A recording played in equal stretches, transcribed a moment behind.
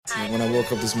When I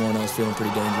woke up this morning, I was feeling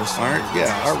pretty dangerous. All right, yeah,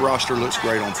 our roster looks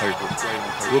great on paper.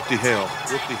 Whoop-de hell.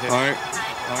 All right.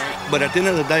 But at the end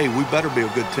of the day, we better be a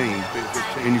good team.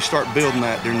 And you start building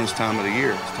that during this time of the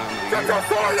year. Get your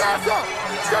sorry ass up!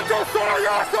 Get your sorry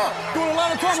ass up! Doing a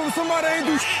lot of talking with somebody that ain't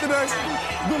do shit today.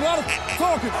 Doing a lot of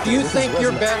talking. Do you think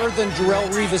you're better than Jarrell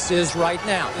Revis is right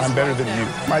now? I'm better than you.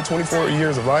 My 24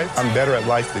 years of life, I'm better at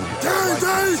life than you.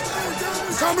 Dave!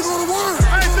 It's time to go to work!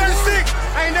 I ain't 36.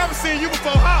 I ain't never seen you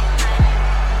before. How?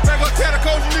 Better go tell the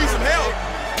coach you need some help.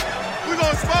 We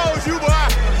gonna expose you, boy.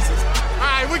 All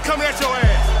right, we coming at your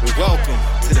ass. Welcome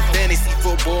to the Fantasy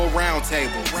Football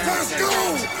Roundtable. Let's go!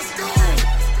 Let's go!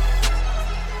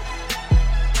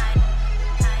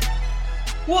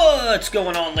 What's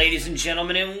going on, ladies and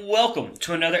gentlemen, and welcome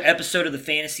to another episode of the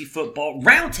Fantasy Football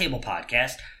Roundtable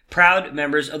Podcast, proud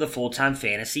members of the Full-Time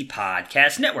Fantasy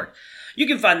Podcast Network. You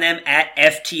can find them at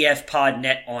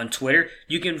FTFPodNet on Twitter.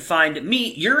 You can find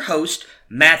me, your host,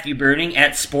 Matthew Bruning,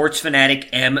 at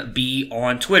SportsFanaticMB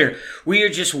on Twitter. We are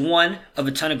just one of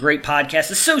a ton of great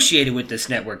podcasts associated with this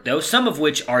network, though, some of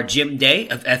which are Jim Day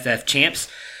of FF Champs,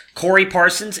 Corey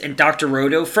Parsons and Dr.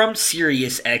 Roto from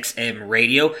SiriusXM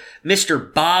Radio,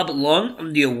 Mr. Bob Lung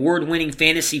from the award-winning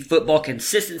Fantasy Football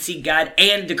Consistency Guide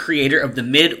and the creator of the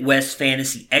Midwest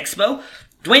Fantasy Expo,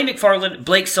 Dwayne McFarland,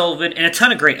 Blake Sullivan, and a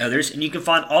ton of great others, and you can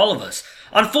find all of us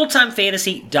on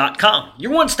FullTimeFantasy.com,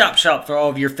 your one-stop shop for all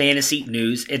of your fantasy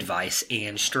news, advice,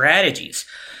 and strategies.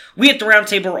 We at the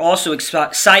Roundtable are also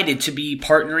excited to be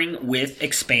partnering with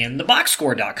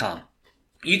ExpandTheBoxScore.com.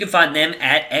 You can find them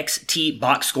at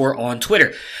XTBoxScore on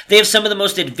Twitter. They have some of the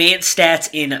most advanced stats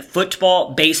in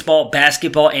football, baseball,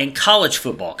 basketball, and college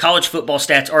football. College football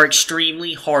stats are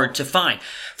extremely hard to find.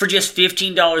 For just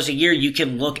 $15 a year, you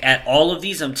can look at all of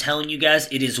these. I'm telling you guys,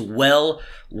 it is well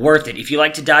worth it. If you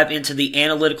like to dive into the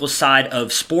analytical side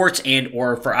of sports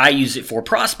I use it for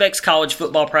prospects, college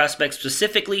football prospects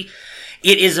specifically,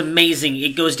 it is amazing.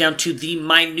 It goes down to the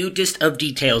minutest of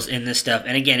details in this stuff.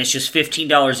 And again, it's just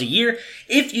 $15 a year.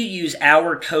 If you use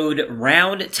our code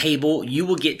ROUNDTABLE, you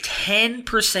will get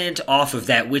 10% off of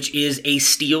that, which is a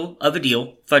steal of a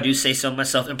deal, if I do say so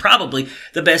myself, and probably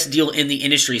the best deal in the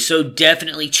industry. So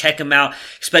definitely check them out,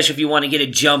 especially if you want to get a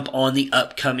jump on the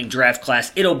upcoming draft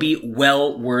class. It'll be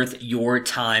well worth your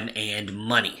time and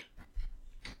money.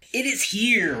 It is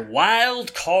here,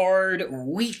 Wild Card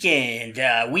Weekend.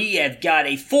 We have got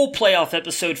a full playoff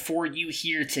episode for you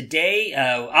here today.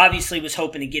 Obviously was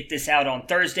hoping to get this out on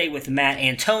Thursday with Matt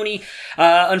and Tony.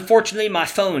 Unfortunately, my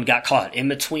phone got caught in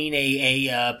between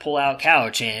a pull-out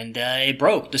couch, and it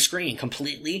broke the screen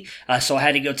completely. So I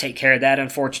had to go take care of that,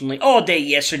 unfortunately, all day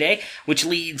yesterday, which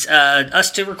leads us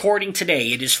to recording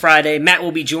today. It is Friday. Matt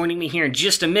will be joining me here in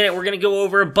just a minute. We're going to go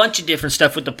over a bunch of different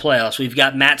stuff with the playoffs. We've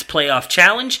got Matt's Playoff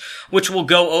Challenge, which we'll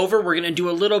go over. We're going to do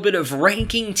a little bit of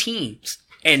ranking teams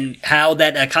and how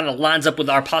that kind of lines up with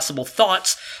our possible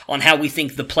thoughts on how we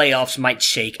think the playoffs might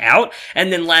shake out.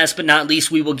 And then last but not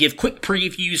least, we will give quick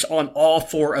previews on all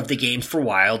four of the games for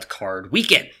Wild Card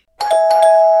Weekend.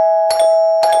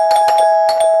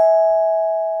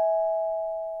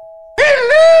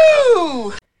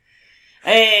 Hello!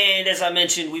 And as I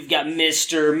mentioned, we've got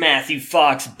Mr. Matthew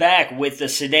Fox back with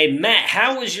us today. Matt,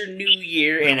 how was your new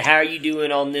year, and how are you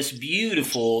doing on this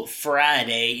beautiful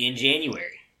Friday in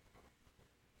January?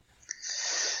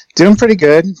 Doing pretty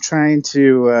good. Trying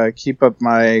to keep up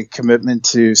my commitment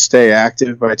to stay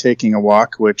active by taking a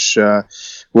walk, which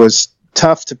was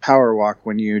tough to power walk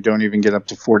when you don't even get up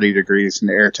to 40 degrees in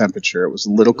air temperature. It was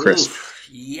a little crisp. Oof,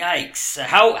 yikes.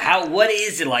 What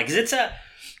is it like? 'Cause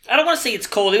I don't want to say it's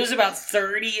cold. It was about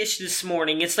 30-ish this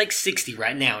morning. It's like 60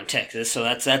 right now in Texas, so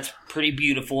that's pretty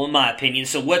beautiful in my opinion.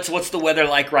 So what's the weather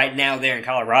like right now there in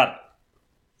Colorado?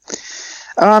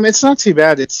 It's not too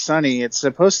bad. It's sunny. It's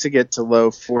supposed to get to low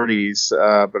 40s,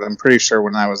 but I'm pretty sure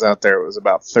when I was out there it was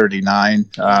about 39,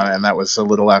 and that was a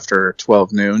little after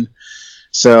 12 noon.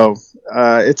 So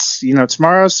it's,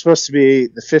 tomorrow's supposed to be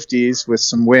the 50s with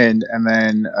some wind, and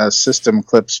then a system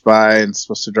clips by and it's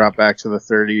supposed to drop back to the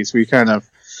 30s. We kind of,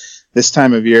 this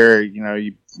time of year,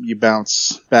 you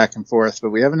bounce back and forth,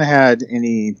 but we haven't had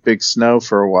any big snow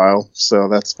for a while, so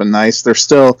that's been nice. There's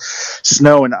still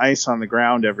snow and ice on the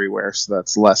ground everywhere, so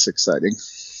that's less exciting.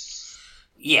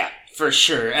 Yeah, for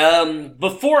sure.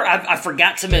 Before, I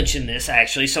forgot to mention this,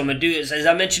 actually, so I'm going to do this. As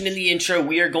I mentioned in the intro,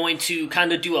 we are going to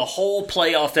kind of do a whole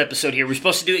playoff episode here. We're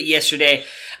supposed to do it yesterday,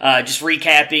 just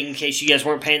recapping in case you guys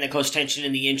weren't paying that close attention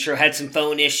in the intro. Had some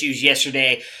phone issues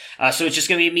yesterday. So it's just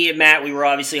going to be me and Matt. We were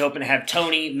obviously hoping to have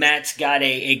Tony. Matt's got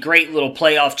a great little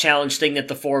playoff challenge thing that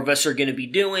the four of us are going to be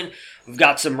doing. We've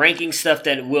got some ranking stuff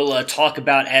that we'll talk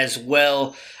about as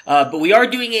well. But we are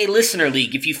doing a listener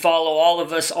league. If you follow all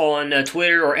of us on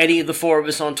Twitter, or any of the 4 of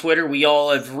us on Twitter, we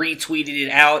all have retweeted it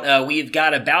out. We've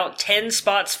got about 10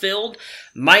 spots filled.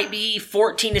 Might be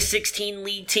 14 to 16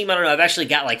 league team. I don't know. I've actually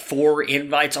got like 4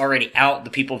 invites already out. The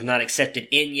people have not accepted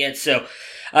in yet. So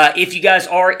if you guys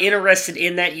are interested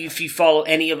in that, if you follow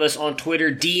any of us on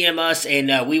Twitter, DM us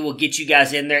and we will get you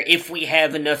guys in there. If we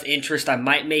have enough interest, I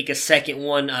might make a second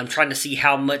one. I'm trying to see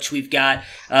how much we've got.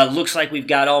 Looks like we've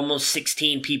got almost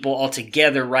 16 people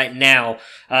altogether right now.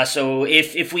 So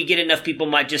if we get enough people,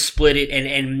 might just split it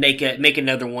and make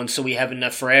another one so we have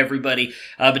enough for everybody.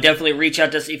 But definitely reach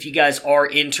out to us if you guys are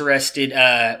interested.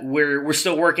 We're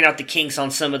still working out the kinks on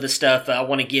some of the stuff. I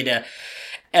want to get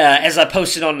as I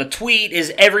posted on the tweet,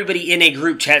 is everybody in a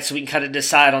group chat so we can kind of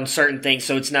decide on certain things,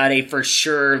 so it's not a for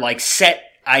sure like set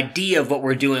idea of what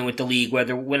we're doing with the league,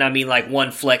 when I mean like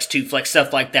 1 flex, 2 flex,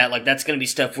 stuff like that. Like that's going to be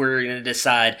stuff we're going to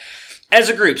decide as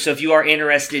a group. So if you are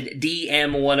interested,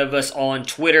 DM one of us on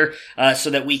Twitter so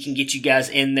that we can get you guys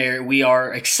in there. We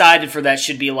are excited for that.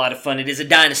 Should be a lot of fun. It is a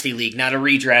dynasty league, not a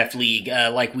redraft league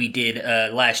like we did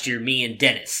last year, me and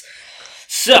Dennis.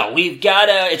 So, we've got,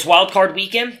 it's Wild Card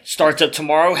Weekend, starts up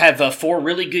tomorrow, have 4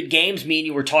 really good games. Me and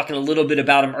you were talking a little bit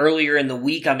about them earlier in the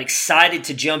week. I'm excited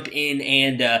to jump in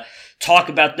and talk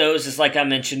about those. As like I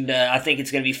mentioned, I think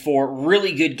it's going to be 4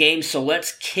 really good games. So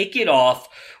let's kick it off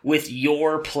with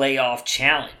your playoff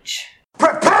challenge.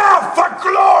 Prepare for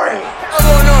glory! I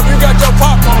want to know if you got your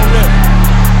popcorn ready.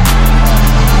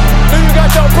 Do you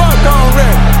got your popcorn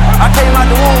ready? I came out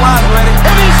the womb, I was ready.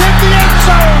 And he's hit the end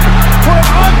zone for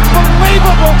an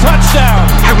unbelievable touchdown.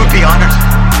 I would be honored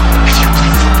if you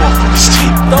played football for this team.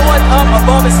 Throw it up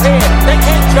above his head. They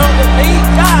can't jump with me.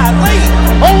 Golly.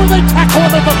 Oh, they tackle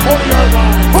him at the 40-yard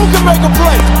line. Who can make a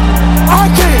play? I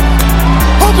can.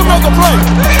 Who can make a play?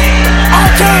 I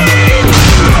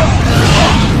can.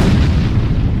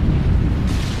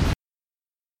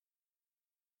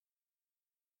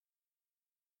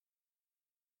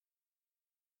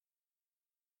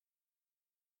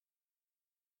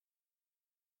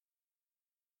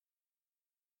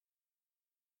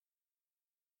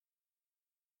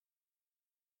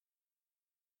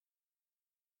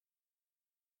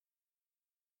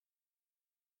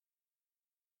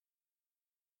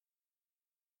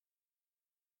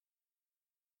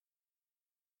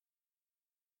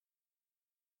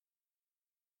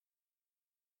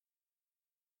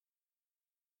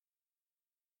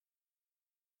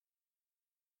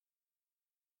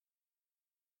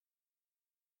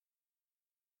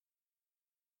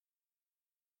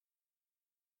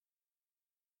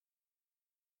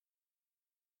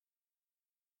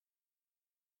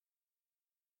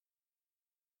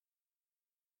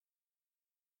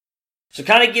 So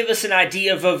kind of give us an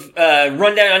idea of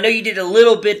rundown. I know you did a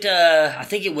little bit, I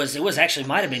think it was actually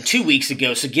might have been 2 weeks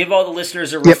ago. So give all the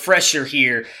listeners a refresher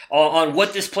here on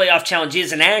what this playoff challenge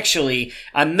is. And actually,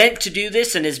 I meant to do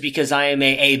this, and it's because I am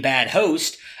a bad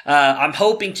host. I'm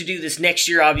hoping to do this next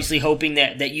year, obviously hoping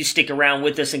that you stick around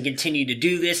with us and continue to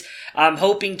do this. I'm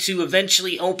hoping to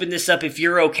eventually open this up, if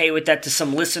you're okay with that, to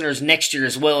some listeners next year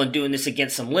as well, and doing this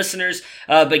against some listeners.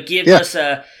 But give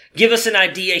us an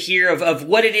idea here of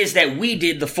what it is that we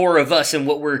did, the 4 of us, and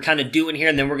what we're kind of doing here,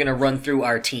 and then we're going to run through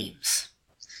our teams.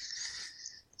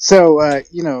 So,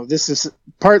 this is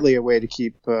partly a way to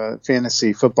keep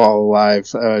fantasy football alive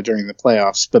during the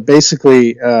playoffs. But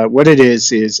basically, what it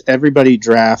is everybody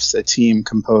drafts a team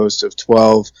composed of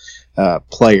 12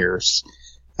 players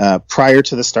prior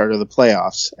to the start of the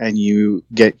playoffs, and you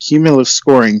get cumulative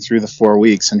scoring through the 4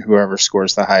 weeks, and whoever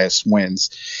scores the highest wins.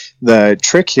 The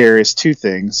trick here is 2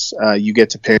 things. You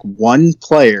get to pick 1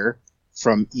 player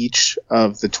from each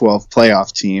of the 12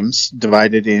 playoff teams,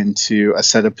 divided into a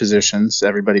set of positions.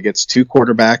 Everybody gets 2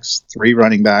 quarterbacks, 3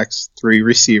 running backs, 3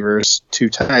 receivers, 2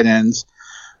 tight ends,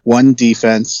 1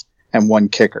 defense, and 1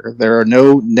 kicker. There are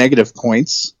no negative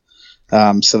points,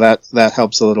 so that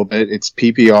helps a little bit. It's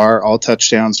PPR. All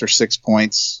touchdowns are 6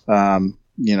 points.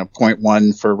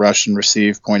 0.1 for rush and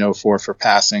receive, 0.04 for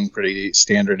passing. Pretty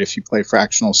standard if you play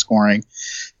fractional scoring.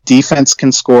 Defense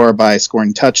can score by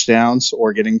scoring touchdowns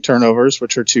or getting turnovers,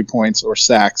 which are 2 points, or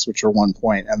sacks, which are 1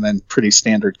 point, and then pretty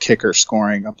standard kicker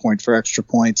scoring, a point for extra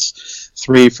points,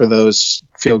 3 for those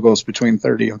field goals between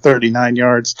 30 and 39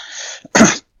 yards,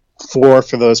 4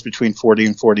 for those between 40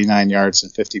 and 49 yards,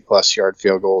 and 50-plus yard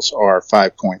field goals are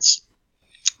 5 points.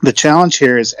 The challenge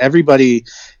here is everybody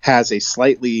has a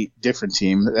slightly different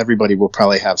team. Everybody will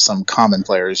probably have some common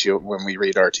players. When we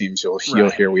read our teams, you'll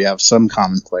hear we have some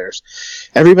common players.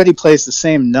 Everybody plays the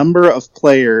same number of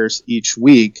players each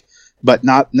week, but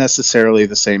not necessarily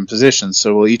the same position.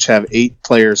 So we'll each have 8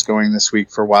 players going this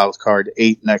week for wild card,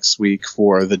 8 next week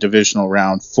for the divisional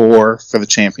round, 4 for the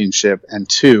championship, and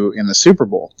 2 in the Super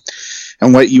Bowl.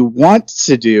 And what you want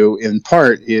to do in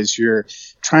part is you're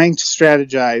trying to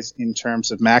strategize in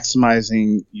terms of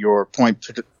maximizing your point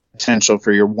potential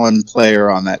for your one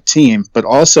player on that team, but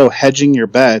also hedging your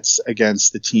bets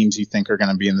against the teams you think are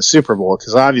going to be in the Super Bowl.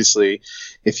 Because obviously,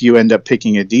 if you end up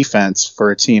picking a defense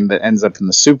for a team that ends up in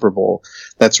the Super Bowl,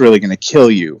 that's really going to kill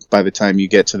you by the time you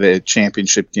get to the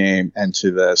championship game and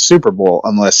to the Super Bowl,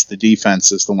 unless the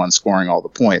defense is the one scoring all the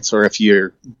points. Or if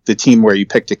you're the team where you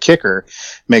picked a kicker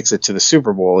makes it to the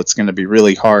Super Bowl, it's going to be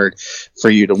really hard for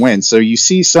you to win. So you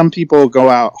see some people go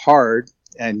out hard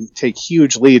and take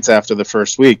huge leads after the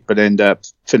first week, but end up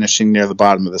finishing near the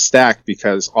bottom of the stack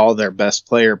because all their best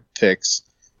player picks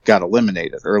got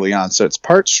eliminated early on. So it's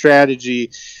part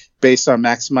strategy based on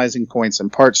maximizing points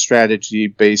and part strategy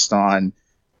based on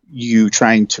you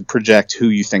trying to project who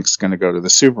you think is going to go to the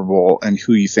Super Bowl and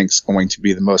who you think is going to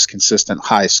be the most consistent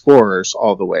high scorers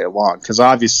all the way along. Because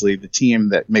obviously the team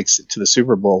that makes it to the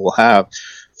Super Bowl will have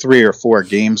 3 or 4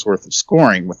 games worth of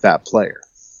scoring with that player.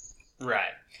 Right.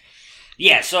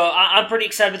 Yeah, so I'm pretty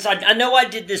excited. I know I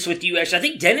did this with you, actually. I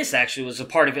think Dennis actually was a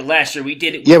part of it last year. We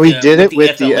did it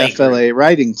with the FLA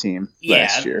writing team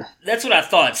last year. That's what I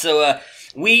thought. So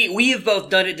we have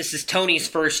both done it. This is Tony's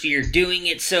first year doing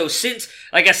it. So since,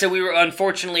 like I said, we were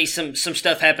unfortunately some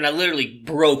stuff happened. I literally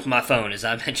broke my phone, as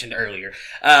I mentioned earlier.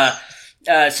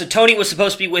 So Tony was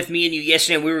supposed to be with me and you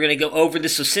yesterday, and we were going to go over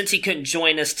this. So since he couldn't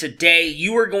join us today,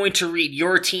 you are going to read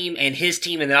your team and his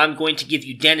team, and then I'm going to give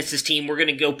you Dennis's team. We're going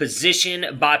to go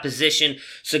position by position.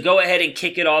 So go ahead and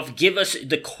kick it off. Give us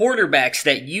the quarterbacks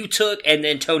that you took, and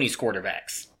then Tony's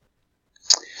quarterbacks.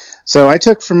 So I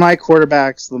took for my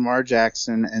quarterbacks Lamar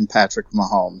Jackson and Patrick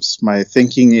Mahomes. My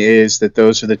thinking is that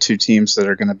those are the 2 teams that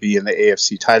are going to be in the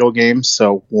AFC title game.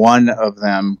 So one of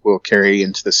them will carry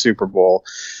into the Super Bowl.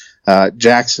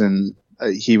 Jackson,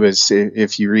 he was,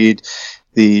 if you read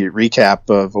the recap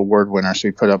of award winners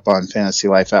we put up on Fantasy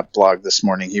Life app blog this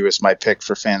morning, he was my pick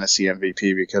for fantasy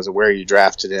MVP because of where you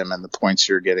drafted him and the points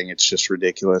you're getting. It's just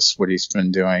ridiculous what he's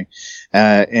been doing.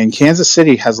 And Kansas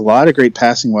City has a lot of great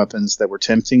passing weapons that were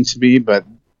tempting to be, but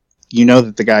you know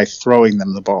that the guy throwing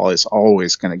them the ball is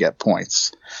always going to get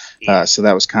points. So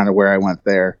that was kind of where I went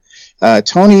there.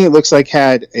 Tony, it looks like,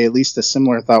 had at least a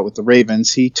similar thought with the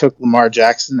Ravens. He took Lamar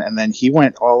Jackson, and then he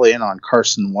went all in on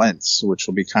Carson Wentz, which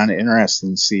will be kind of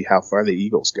interesting to see how far the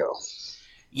Eagles go.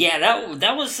 Yeah,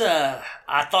 that was,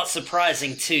 I thought,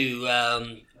 surprising, too.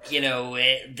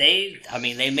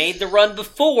 They made the run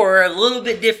before, a little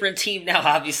bit different team now,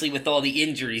 obviously, with all the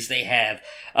injuries they have.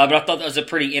 But I thought that was a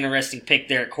pretty interesting pick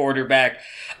there at quarterback.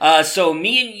 So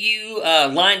me and you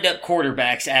lined up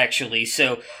quarterbacks, actually.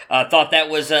 So I thought that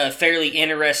was fairly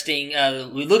interesting.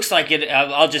 It looks like it.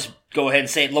 I'll just go ahead and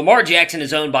say it. Lamar Jackson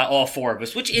is owned by all 4 of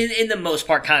us, which in the most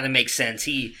part kind of makes sense.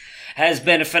 He has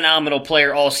been a phenomenal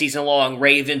player all season long.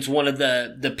 Ravens, one of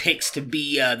the picks to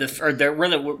be they're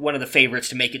really one of the favorites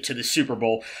to make it to the Super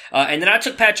Bowl. And then I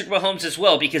took Patrick Mahomes as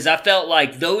well because I felt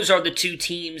like those are the 2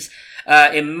 teams,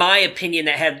 in my opinion,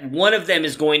 that had one of them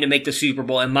is going to make the Super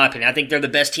Bowl. In my opinion, I think they're the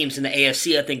best teams in the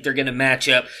AFC. I think they're going to match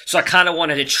up. So I kind of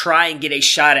wanted to try and get a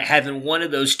shot at having one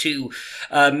of those 2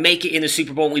 make it in the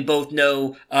Super Bowl. And we both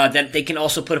know that they can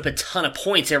also put up a ton of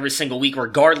points every single week,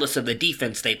 regardless of the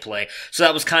defense they play. So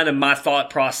that was kind of my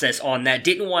thought process on that.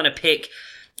 Didn't want to pick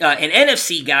an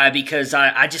NFC guy because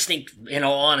I just think, in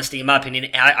all honesty, in my opinion,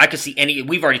 I could see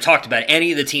we've already talked about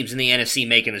any of the teams in the NFC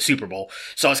making the Super Bowl.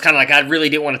 So it's kind of like I really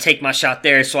didn't want to take my shot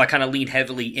there, so I kind of leaned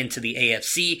heavily into the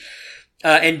AFC.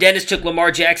 And Dennis took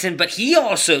Lamar Jackson, but he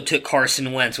also took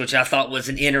Carson Wentz, which I thought was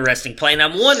an interesting play. And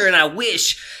I'm wondering, I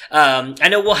wish, I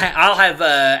know I'll have,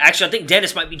 actually I think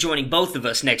Dennis might be joining both of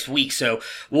us next week, so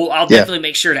I'll definitely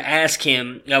make sure to ask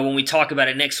him when we talk about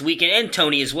it next week, and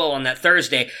Tony as well on that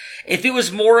Thursday. If it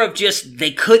was more of just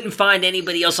they couldn't find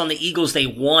anybody else on the Eagles they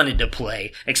wanted to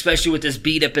play, especially with as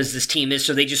beat up as this team is,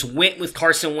 so they just went with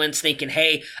Carson Wentz thinking,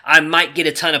 hey, I might get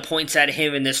a ton of points out of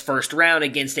him in this first round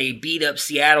against a beat up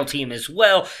Seattle team as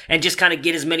well, and just kind of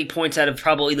get as many points out of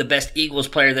probably the best Eagles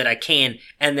player that I can,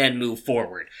 and then move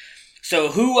forward. So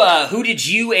who did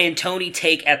you and Tony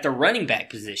take at the running back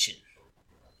position?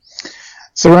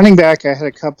 So running back, I had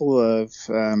a couple of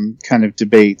kind of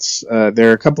debates. There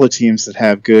are a couple of teams that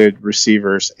have good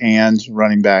receivers and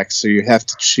running backs, so you have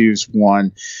to choose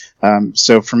one.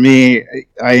 So for me,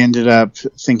 I ended up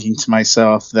thinking to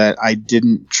myself that I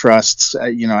didn't trust,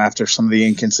 after some of the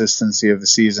inconsistency of the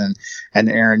season, an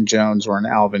Aaron Jones or an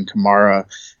Alvin Kamara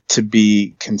to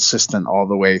be consistent all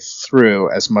the way through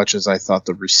as much as I thought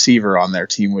the receiver on their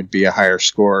team would be a higher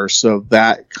scorer. So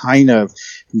that kind of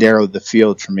narrowed the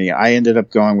field for me. I ended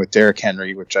up going with Derrick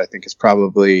Henry, which I think is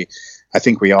probably, I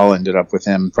think we all ended up with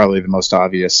him, probably the most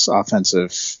obvious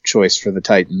offensive choice for the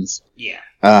Titans. Yeah.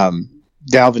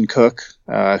 Dalvin Cook,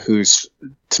 who's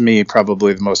to me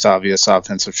probably the most obvious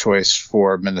offensive choice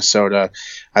for Minnesota.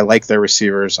 I like their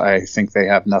receivers. I think they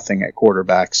have nothing at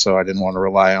quarterback, so I didn't want to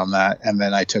rely on that. And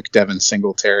then I took Devin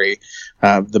Singletary.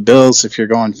 The Bills, if you're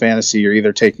going fantasy, you're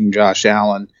either taking Josh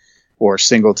Allen or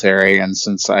Singletary. And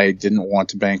since I didn't want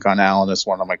to bank on Allen as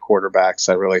one of my quarterbacks,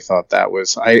 I really thought that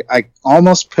was, I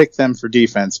almost picked them for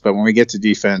defense, but when we get to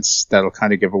defense, that'll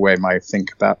kind of give away my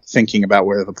thinking about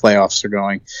where the playoffs are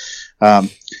going.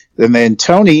 And then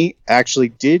Tony actually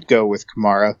did go with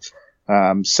Kamara.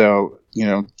 So,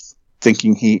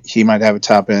 thinking he might have a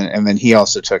top end, and then he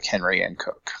also took Henry and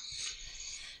Cook.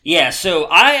 Yeah, so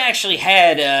I actually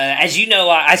had, as you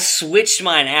know, I switched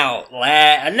mine out,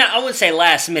 I wouldn't say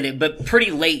last minute, but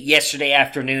pretty late yesterday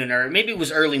afternoon, or maybe it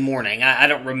was early morning. I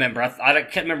don't remember. I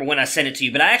can't remember when I sent it to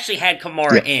you, but I actually had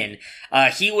Kamara in.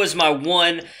 He was my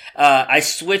one. I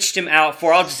switched him out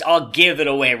for, I'll give it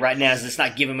away right now, as it's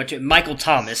not giving much, Michael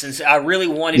Thomas. And so I really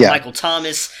wanted Michael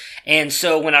Thomas. And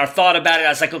so when I thought about it, I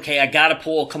was like, okay, I got to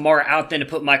pull Kamara out then to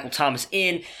put Michael Thomas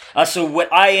in. So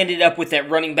what I ended up with at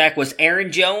running back was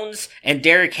Aaron Jones and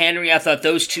Derrick Henry. I thought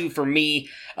those two for me,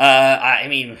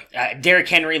 Derrick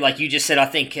Henry, like you just said, I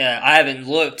think I haven't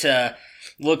looked.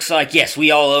 Looks like, yes, we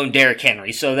all own Derrick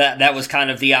Henry. So that was kind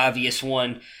of the obvious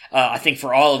one. I think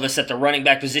for all of us at the running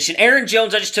back position. Aaron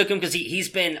Jones, I just took him because he's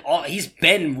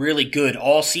been really good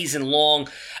all season long.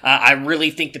 I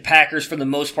really think the Packers, for the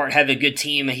most part, have a good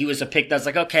team. He was a pick that was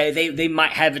like, okay, they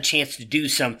might have a chance to do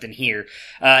something here.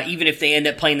 Even if they end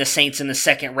up playing the Saints in the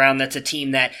second round, that's a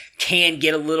team that can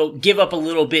give up a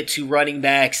little bit to running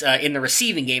backs in the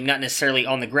receiving game, not necessarily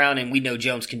on the ground, and we know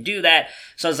Jones can do that.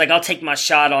 So I was like, I'll take my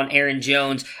shot on Aaron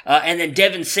Jones. And then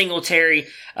Devin Singletary,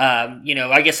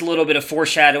 I guess a little bit of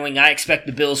foreshadowing. I expect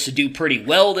the Bills to do pretty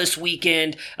well this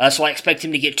weekend. So I expect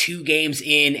him to get 2 games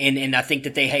in, and I think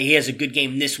that he has a good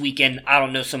game this weekend. I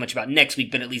don't know so much about next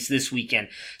week, but at least this weekend.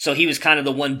 So he was kind of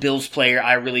the one Bills player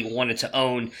I really wanted to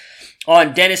own.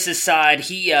 On Dennis's side,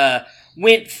 he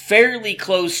went fairly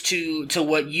close to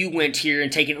what you went here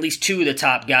and taking at least 2 of the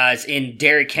top guys in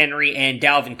Derrick Henry and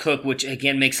Dalvin Cook, which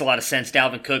again makes a lot of sense.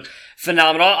 Dalvin Cook,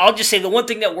 phenomenal. I'll just say the one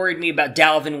thing that worried me about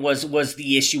Dalvin was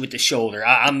the issue with the shoulder.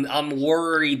 I'm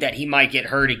worried that he might get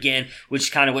hurt again, which is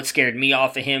kind of what scared me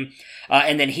off of him.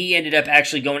 And then he ended up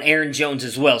actually going Aaron Jones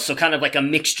as well. So kind of like a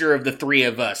mixture of the 3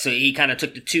 of us. So he kind of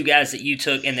took the 2 guys that you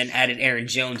took and then added Aaron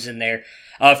Jones in there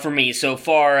for me. So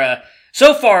far,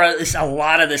 it's a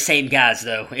lot of the same guys,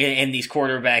 though, in these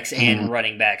quarterbacks and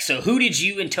running backs. So who did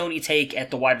you and Tony take at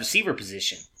the wide receiver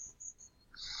position?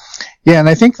 Yeah, and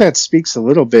I think that speaks a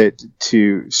little bit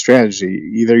to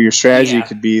strategy. Either your strategy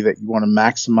could be that you want to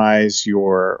maximize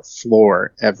your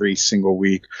floor every single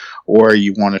week, or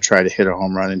you want to try to hit a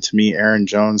home run. And to me, Aaron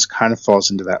Jones kind of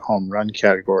falls into that home run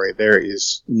category. There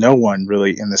is no one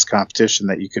really in this competition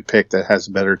that you could pick that has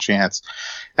a better chance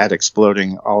at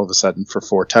exploding all of a sudden for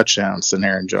 4 touchdowns than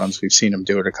Aaron Jones. We've seen him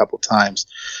do it a couple times.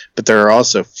 But there are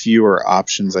also fewer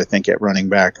options, I think, at running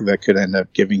back that could end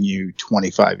up giving you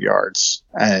 25 yards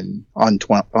and on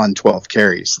 12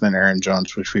 carries than Aaron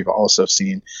Jones, which we've also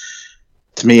seen.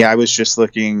 To me, I was just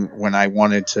looking when I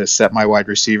wanted to set my wide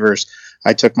receivers.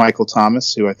 I took Michael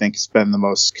Thomas, who I think has been the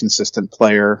most consistent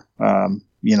player,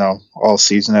 all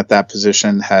season at that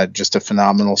position, had just a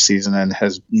phenomenal season and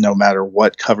has, no matter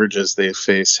what coverages they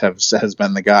face, has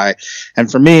been the guy.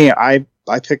 And for me, I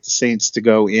picked the Saints to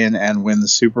go in and win the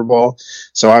Super Bowl.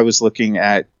 So I was looking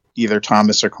at either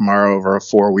Thomas or Kamara over a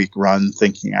 4-week run,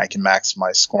 thinking I can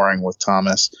maximize scoring with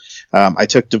Thomas. I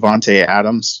took Devontae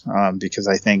Adams because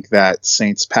I think that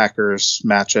Saints-Packers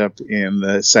matchup in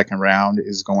the second round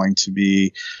is going to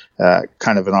be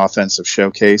kind of an offensive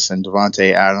showcase. And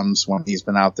Devontae Adams, when he's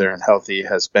been out there and healthy,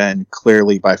 has been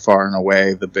clearly by far and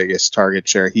away the biggest target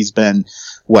share. He's been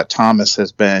what Thomas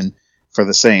has been for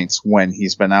the Saints when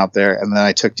he's been out there. And then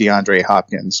I took DeAndre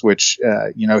Hopkins, which,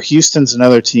 Houston's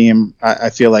another team.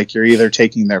 I feel like you're either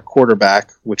taking their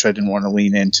quarterback, which I didn't want to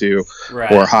lean into,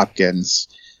 or Hopkins.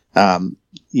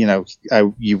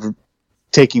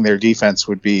 Taking their defense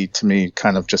would be, to me,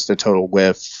 kind of just a total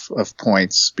whiff of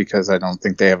points because I don't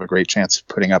think they have a great chance of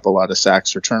putting up a lot of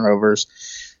sacks or turnovers.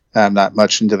 Not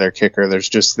much into their kicker. There's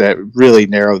just that really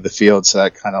narrow the field, so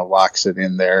that kind of locks it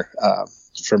in there.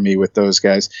 for me with those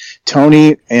guys.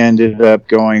 Tony ended up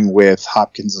going with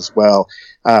Hopkins as well.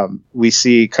 We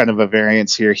see kind of a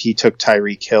variance here. He took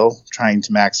Tyreek Hill, trying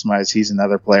to maximize. He's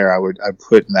another player I'd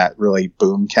put in that really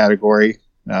boom category.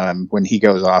 When he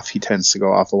goes off, he tends to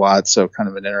go off a lot, so kind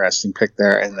of an interesting pick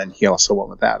there. And then he also went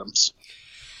with Adams.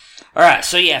 All right,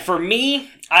 so yeah, for me,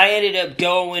 I ended up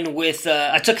going with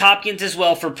I took Hopkins as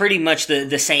well for pretty much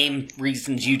the same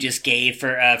reasons you just gave.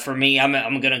 For me,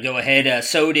 I'm gonna go ahead.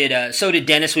 So did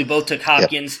Dennis. We both took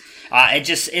Hopkins. Yep.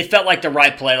 It felt like the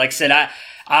right play. Like I said,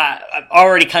 I've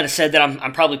already kind of said that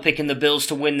I'm probably picking the Bills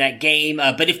to win that game.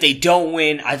 But if they don't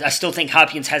win, I still think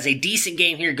Hopkins has a decent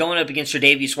game here. Going up against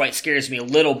Tre'Davious White scares me a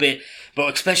little bit.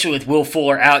 But especially with Will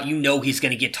Fuller out, he's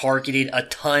going to get targeted a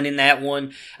ton in that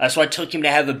one. So I took him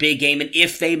to have a big game. And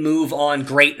if they move on,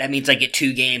 great. That means I get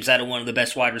 2 games out of one of the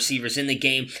best wide receivers in the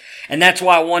game. And that's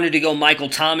why I wanted to go Michael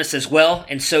Thomas as well.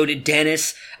 And so did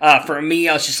Dennis. For me,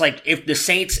 I was just like, if the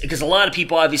Saints, because a lot of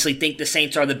people obviously think the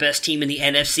Saints are the best team in the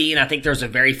NFC. And I think there's a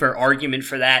very fair argument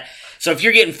for that. So if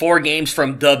you're getting 4 games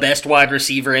from the best wide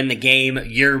receiver in the game,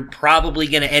 you're probably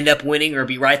going to end up winning or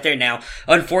be right there. Now,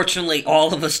 unfortunately,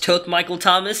 all of us took Michael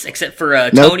Thomas except for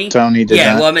Tony. Nope, Tony did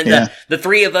not. Well, I mean, the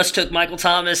 3 of us took Michael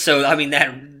Thomas. So, I mean,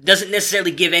 that doesn't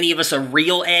necessarily give any of us a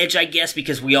real edge, I guess,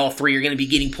 because we all 3 are going to be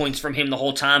getting points from him the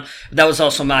whole time. But that was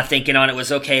also my thinking on it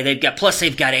was, okay, they've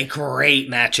got a great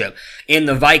matchup. And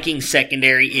the Vikings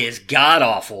secondary is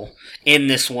god-awful in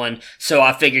this one. So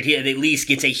I figured he at least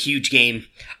gets a huge game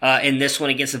in this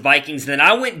one against the Vikings. Then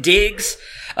I went Diggs,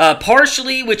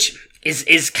 partially, which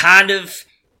is kind of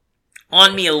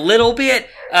on me a little bit,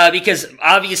 because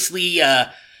obviously,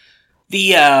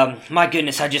 my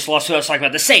goodness, I just lost who I was talking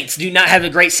about. The Saints do not have a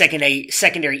great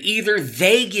secondary either.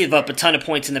 They give up a ton of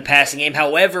points in the passing game.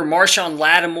 However, Marshawn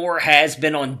Lattimore has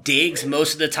been on Diggs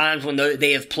most of the times when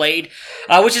they have played,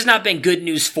 which has not been good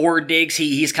news for Diggs.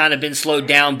 He's kind of been slowed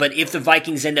down, but if the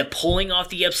Vikings end up pulling off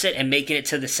the upset and making it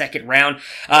to the second round,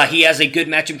 he has a good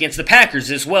matchup against the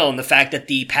Packers as well. And the fact that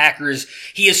the Packers,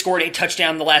 he has scored a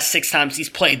touchdown the last 6 times he's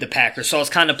played the Packers. So I was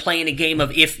kind of playing a game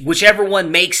of if whichever one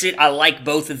makes it, I like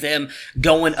both of them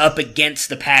going up against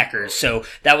the Packers. So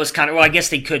that was kind of, well, I guess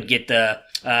they could get the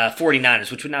 49ers,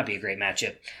 which would not be a great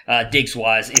matchup,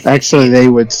 Diggs-wise. Actually, they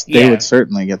would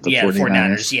certainly get the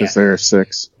 49ers because they're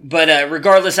 6. But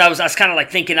regardless, I was kind of like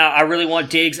thinking I really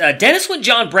want Diggs. Dennis went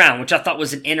John Brown, which I thought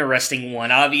was an interesting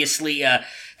one. Obviously,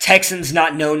 Texans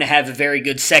not known to have a very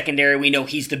good secondary. We know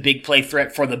he's the big play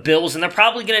threat for the Bills, and they're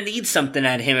probably going to need something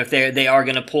out of him if they are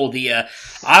going to pull the,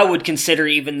 I would consider,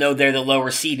 even though they're the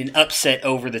lower seed, an upset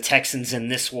over the Texans in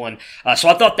this one. So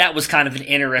I thought that was kind of an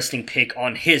interesting pick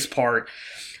on his part.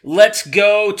 Let's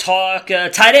go talk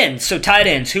tight ends. So tight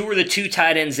ends, who were the 2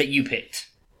 tight ends that you picked?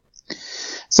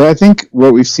 So I think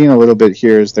what we've seen a little bit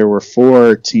here is there were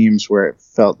 4 teams where it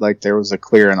felt like there was a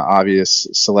clear and obvious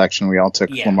selection. We all took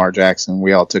Lamar Jackson.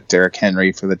 We all took Derrick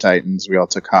Henry for the Titans. We all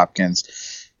took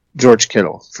Hopkins. George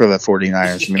Kittle for the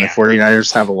 49ers. I mean, the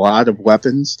 49ers have a lot of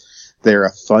weapons. They're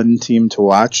a fun team to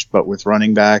watch, but with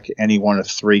running back, any one of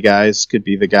 3 guys could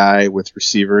be the guy. With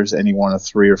receivers, any one of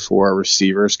 3 or 4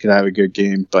 receivers could have a good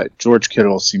game, but George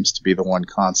Kittle seems to be the one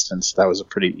constant, so that was a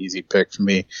pretty easy pick for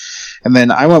me. And then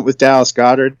I went with Dallas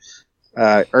Goedert.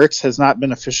 Ertz has not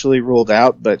been officially ruled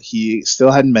out, but he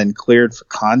still hadn't been cleared for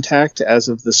contact as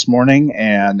of this morning,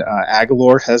 and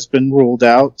Aguilar has been ruled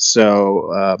out,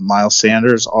 so Miles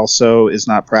Sanders also is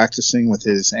not practicing with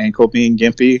his ankle being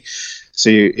gimpy. So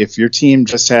if your team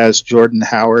just has Jordan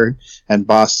Howard and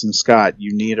Boston Scott,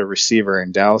 you need a receiver,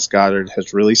 and Dallas Goedert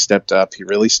has really stepped up. He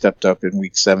really stepped up in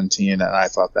Week 17, and I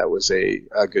thought that was a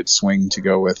good swing to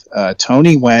go with.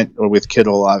 Tony went with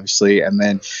Kittle, obviously, and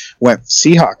then went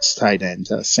Seahawks tight end,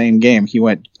 same game. He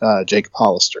went Jacob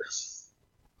Hollister.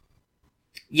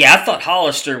 Yeah, I thought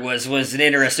Hollister was an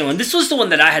interesting one. This was the one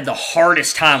that I had the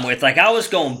hardest time with. Like, I was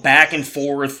going back and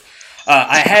forth.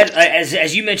 I had,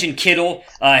 as you mentioned, Kittle.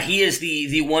 He is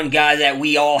the one guy that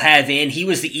we all have in. He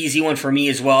was the easy one for me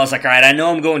as well. I was like, all right, I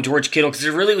know I'm going George Kittle because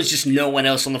there really was just no one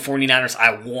else on the 49ers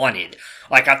I wanted.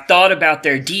 Like, I thought about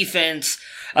their defense.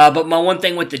 But my one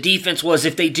thing with the defense was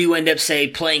if they do end up, say,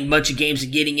 playing a bunch of games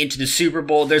and getting into the Super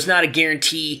Bowl, there's not a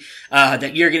guarantee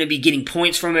that you're going to be getting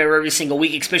points from it every single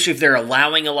week, especially if they're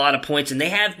allowing a lot of points. And they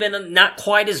have been not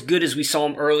quite as good as we saw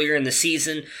them earlier in the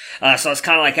season. So I was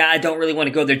kind of like, I don't really want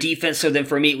to go their defense. So then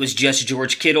for me, it was just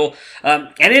George Kittle. And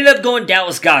I ended up going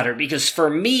Dallas Goedert because for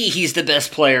me, he's the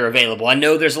best player available. I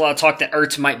know there's a lot of talk that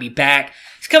Ertz might be back.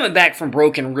 It's coming back from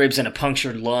broken ribs and a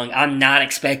punctured lung. I'm not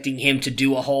expecting him to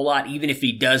do a whole lot, even if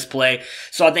he does play.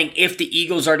 So I think if the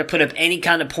Eagles are to put up any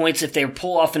kind of points, if they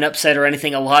pull off an upset or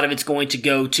anything, a lot of it's going to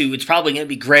go to, it's probably going to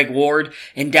be Greg Ward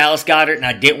and Dallas Goedert, and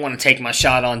I didn't want to take my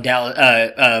shot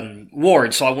on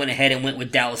Ward, so I went ahead and went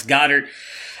with Dallas Goedert.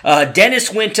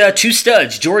 Dennis went two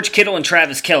studs, George Kittle and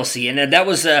Travis Kelce, and that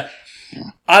was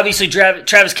obviously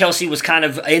Travis Kelce was kind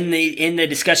of in the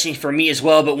discussion for me as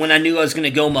well, but when I knew I was going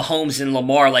to go Mahomes and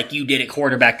Lamar like you did at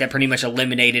quarterback, that pretty much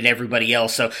eliminated everybody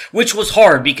else. So, which was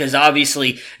hard because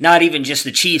obviously not even just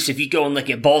the Chiefs. If you go and look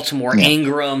at Baltimore,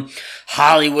 Ingram,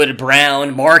 Hollywood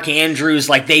Brown, Mark Andrews,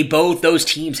 like those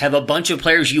teams have a bunch of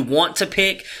players you want to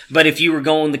pick, but if you were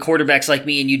going the quarterbacks like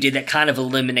me and you did, that kind of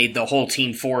eliminated the whole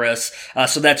team for us.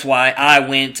 So that's why I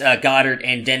went Goddard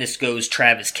and Dennis goes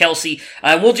Travis Kelce.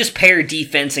 We'll just pair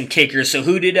defense and kicker. So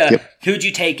who'd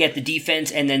you take at the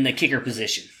defense and then the kicker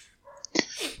position?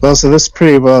 Well, so this is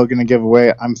pretty well going to give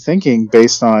away. I'm thinking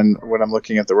based on what I'm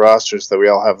looking at the rosters that we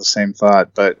all have the same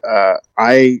thought, but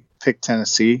I picked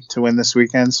Tennessee to win this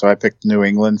weekend, so I picked New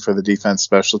England for the defense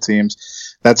special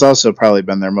teams. That's also probably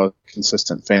been their most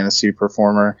consistent fantasy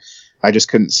performer. I just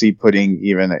couldn't see putting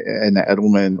even an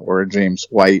Edelman or a James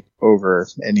White over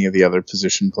any of the other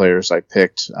position players I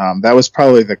picked. That was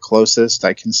probably the closest.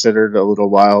 I considered a little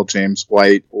while James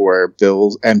White or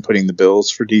Bills and putting the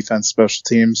Bills for defense special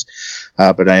teams.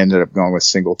 But I ended up going with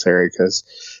Singletary because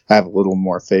I have a little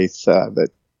more faith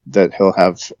that he'll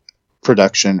have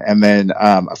production. And then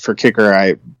for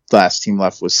kicker, last team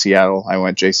left was Seattle. I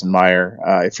went Jason Meyer.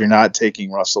 If you're not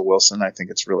taking Russell Wilson, I think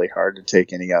it's really hard to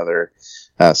take any other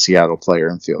Seattle player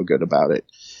and feel good about it.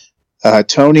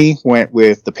 Tony went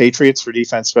with the Patriots for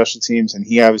defense special teams, and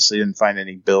he obviously didn't find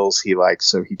any Bills he liked,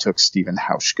 so he took Steven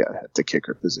Hauschka at the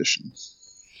kicker position.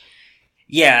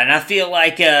 Yeah, and I feel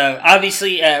like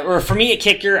obviously, or for me at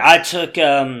kicker, I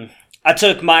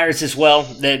took Myers as well.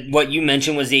 That what you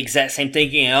mentioned was the exact same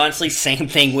thing. And honestly, same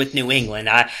thing with New England.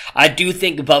 I do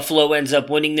think Buffalo ends up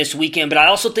winning this weekend, but I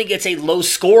also think it's a low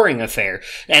scoring affair.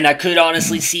 And I could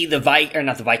honestly see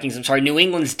New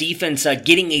England's defense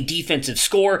getting a defensive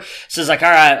score. So it's like, all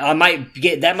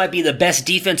right, that might be the best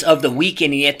defense of the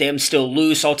weekend, and yet them still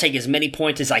lose. So I'll take as many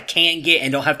points as I can get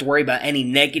and don't have to worry about any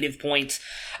negative points.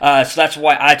 So that's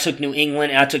why I took New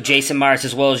England, and I took Jason Myers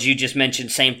as well as you just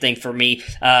mentioned. Same thing for me.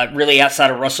 Really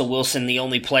outside of Russell Wilson, the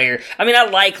only player. I mean, I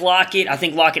like Lockett. I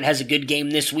think Lockett has a good game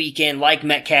this weekend. Like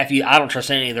Metcalf, I don't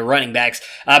trust any of the running backs,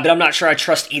 but I'm not sure I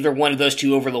trust either one of those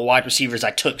two over the wide receivers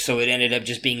I took, so it ended up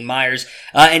just being Myers.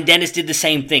 And Dennis did the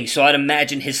same thing, so I'd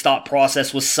imagine his thought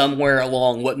process was somewhere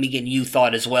along what me and you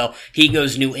thought as well. He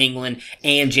goes New England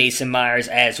and Jason Myers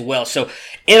as well. So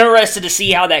interested to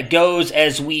see how that goes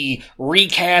as we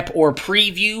recap or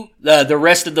preview the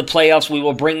rest of the playoffs. We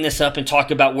will bring this up and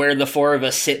talk about where the four of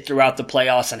us sit throughout the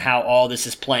playoffs and how all this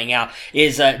is playing out.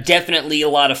 Is definitely a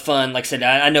lot of fun. Like I said,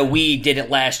 I know we did it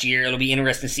last year. It'll be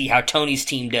interesting to see how Tony's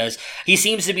team does. He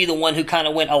seems to be the one who kind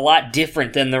of went a lot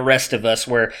different than the rest of us,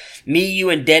 where me, you,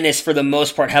 and Dennis, for the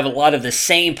most part, have a lot of the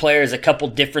same players, a couple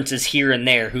differences here and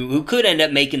there who could end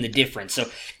up making the difference. So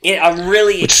I'm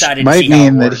really excited to see how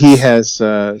it works. Might mean that he has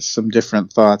some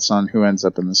different thoughts on who ends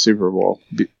up in the Super Bowl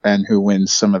and who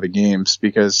wins some of the games,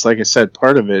 because like I said,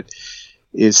 part of it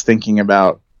is thinking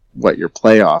about what your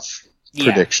playoff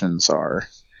predictions are.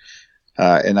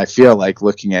 And I feel like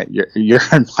looking at your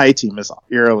and my team is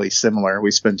eerily similar. We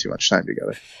spend too much time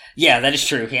together. Yeah, that is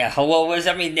true. Yeah. Well,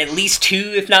 at least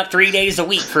 2, if not 3 days a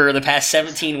week for the past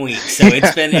 17 weeks. So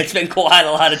it's been quite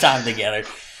a lot of time together.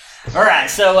 All right,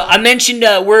 so I mentioned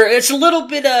it's a little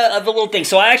bit of a little thing.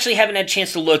 So I actually haven't had a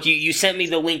chance to look. You sent me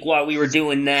the link while we were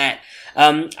doing that.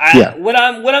 What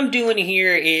I'm doing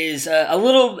here is a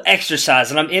little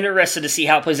exercise, and I'm interested to see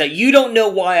how it plays out. You don't know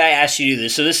why I asked you to do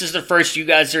this, so this is the first you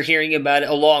guys are hearing about it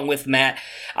along with Matt.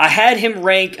 I had him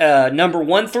rank number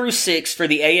 1 through 6 for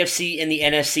the AFC and the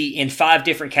NFC in 5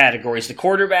 different categories: the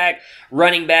quarterback,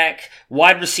 running back,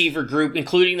 wide receiver group,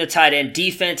 including the tight end,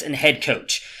 defense, and head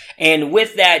coach. And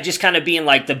with that, just kind of being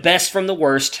like the best from the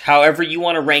worst, however you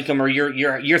want to rank them, or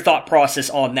your thought process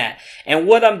on that. And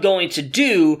what I'm going to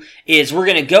do is we're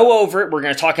going to go over it. We're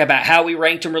going to talk about how we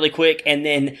ranked them really quick, and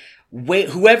then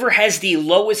whoever has the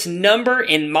lowest number,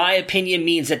 in my opinion,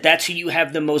 means that's who you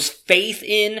have the most faith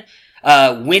in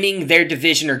winning their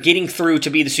division or getting through to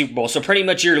be the Super Bowl. So pretty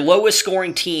much your lowest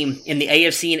scoring team in the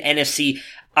AFC and NFC,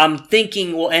 I'm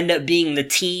thinking will end up being the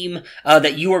team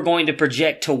that you are going to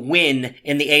project to win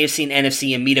in the AFC and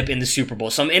NFC and meet up in the Super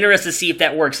Bowl. So I'm interested to see if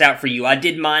that works out for you. I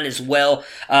did mine as well,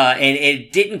 and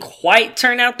it didn't quite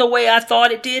turn out the way I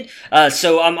thought it did.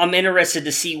 So I'm interested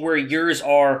to see where yours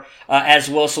are as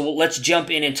well. So let's jump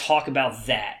in and talk about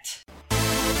that.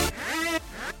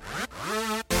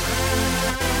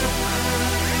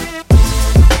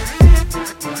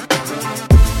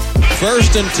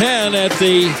 First and 10 at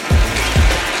the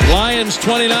Lions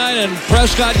 29, and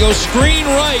Prescott goes screen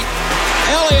right.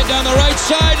 Elliott down the right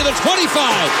side to the 25,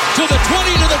 to the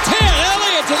 20, to the 10.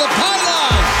 Elliott to the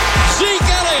pylon. Zeke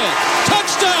Elliott,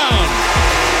 touchdown.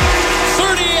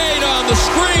 38 on the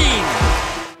screen.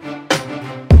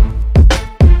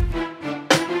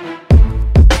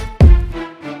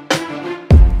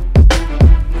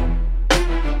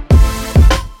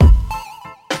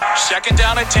 Second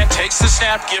down at 10, takes the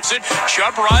snap, gives it.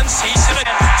 Chubb runs, he's in the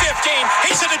 15,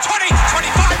 he's in the 20,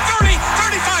 25, 30,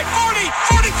 35, 40,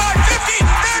 45, 50.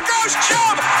 There goes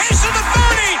Chubb, he's in the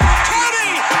 30,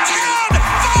 20, 10,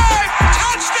 5,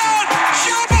 touchdown,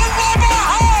 Chubba Lubba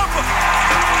Hub.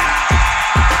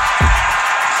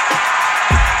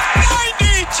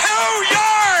 92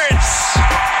 yards.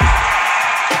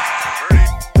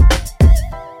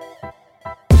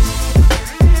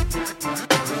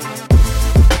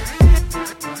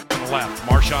 Left.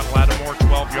 Marshawn Lattimore,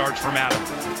 12 yards from Adam.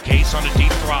 Case on a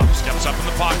deep drop, steps up in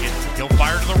the pocket. He'll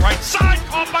fire to the right side,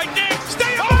 caught by Diggs.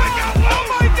 Stay up! Oh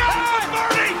my God!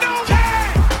 30! No!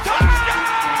 10! Touchdown!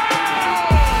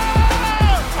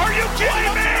 Are you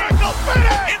kidding me?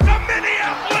 It's a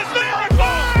Minneapolis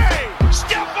Miracle!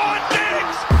 Stephon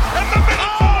Diggs and the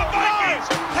Minnesota Vikings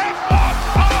have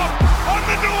walked up on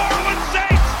the New Orleans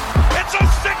Saints. It's a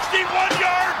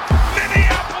 61-yard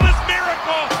Minneapolis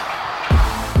Miracle.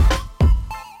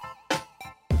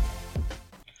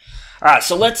 All right,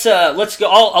 so let's go.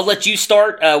 I'll let you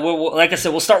start. Like I said,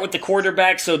 we'll start with the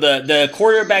quarterback. So the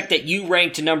quarterback that you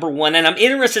ranked number one, and I'm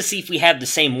interested to see if we have the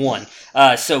same one.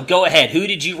 So go ahead. Who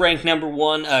did you rank number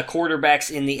one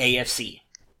quarterbacks in the AFC?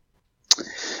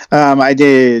 I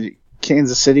did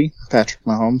Kansas City, Patrick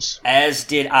Mahomes. As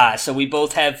did I. So we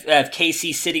both have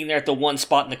KC sitting there at the one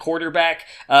spot in the quarterback.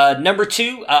 Number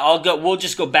two, we'll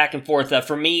just go back and forth.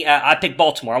 For me, I picked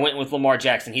Baltimore. I went with Lamar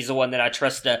Jackson. He's the one that I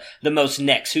trust the most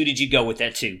next. Who did you go with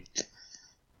that too?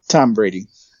 Tom Brady.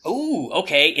 Ooh,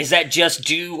 okay. Is that just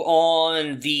due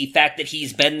on the fact that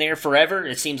he's been there forever?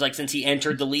 It seems like since he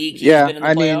entered the league, he's been in the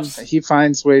playoffs. I mean, he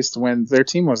finds ways to win. Their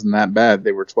team wasn't that bad.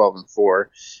 They were 12-4.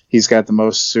 He's got the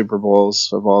most Super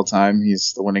Bowls of all time.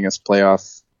 He's the winningest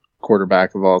playoff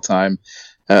quarterback of all time.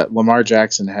 Lamar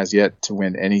Jackson has yet to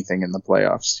win anything in the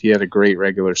playoffs. He had a great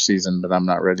regular season, but I'm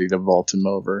not ready to vault him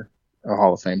over a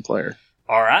Hall of Fame player.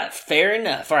 All right, fair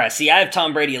enough. All right, see, I have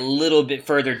Tom Brady a little bit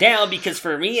further down because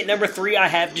for me at number 3, I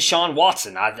have Deshaun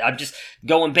Watson. I'm just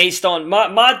going based on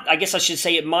my I guess I should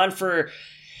say it, mine for,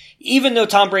 even though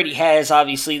Tom Brady has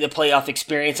obviously the playoff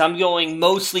experience, I'm going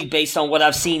mostly based on what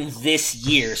I've seen this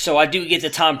year. So I do get the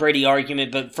Tom Brady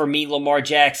argument, but for me, Lamar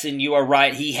Jackson, you are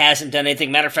right. He hasn't done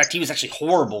anything. Matter of fact, he was actually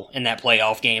horrible in that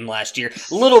playoff game last year.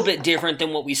 A little bit different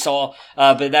than what we saw,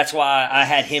 but that's why I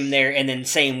had him there. And then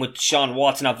same with Deshaun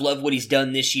Watson. I've loved what he's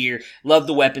done this year. Love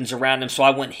the weapons around him, so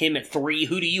I went him at 3.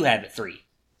 Who do you have at 3?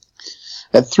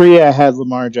 At 3, I had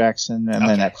Lamar Jackson, and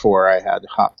then at 4, I had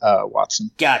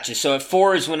Watson. Gotcha. So at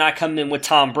 4 is when I come in with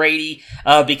Tom Brady,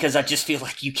 because I just feel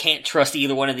like you can't trust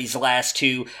either one of these last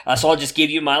two. So I'll just give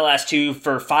you my last two.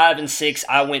 For 5 and 6,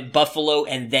 I went Buffalo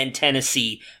and then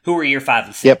Tennessee. Who are your 5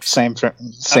 and 6? Yep, same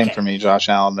for me, Josh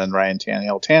Allen and Ryan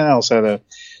Tannehill. Tannehill's had a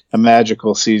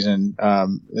magical season.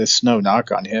 There's no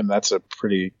knock on him. That's a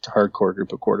pretty hardcore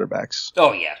group of quarterbacks.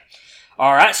 Oh, yeah.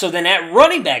 All right, so then at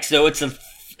running backs, though, it's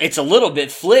a little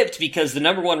bit flipped because the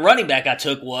number 1 running back I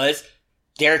took was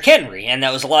Derrick Henry, and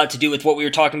that was a lot to do with what we were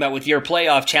talking about with your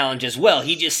playoff challenge as well.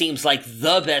 He just seems like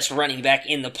the best running back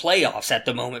in the playoffs at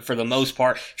the moment for the most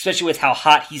part, especially with how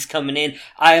hot he's coming in.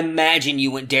 I imagine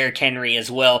you went Derrick Henry as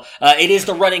well. It is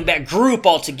the running back group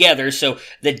altogether, so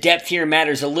the depth here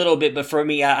matters a little bit, but for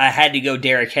me, I had to go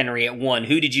Derrick Henry at 1.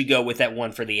 Who did you go with at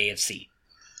 1 for the AFC?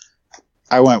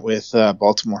 I went with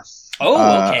Baltimore. Oh,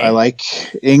 okay. I like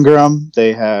Ingram.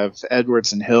 They have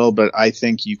Edwards and Hill, but I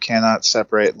think you cannot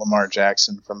separate Lamar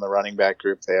Jackson from the running back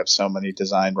group. They have so many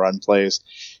designed run plays.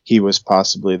 He was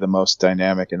possibly the most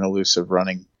dynamic and elusive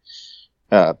rushing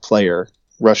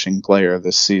player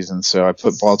this season. So I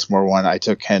put Baltimore 1. I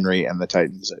took Henry and the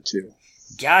Titans at 2.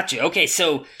 Gotcha. Okay,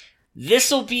 so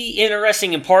this will be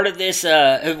interesting, and part of this,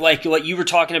 like what you were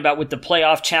talking about with the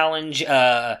playoff challenge,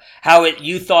 how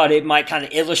you thought it might kind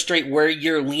of illustrate where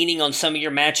you're leaning on some of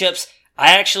your matchups.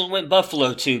 I actually went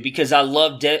Buffalo too because I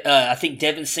love. I think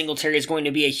Devin Singletary is going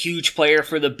to be a huge player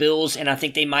for the Bills, and I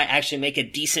think they might actually make a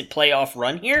decent playoff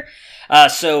run here.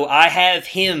 So I have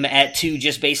him at 2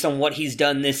 just based on what he's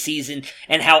done this season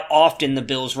and how often the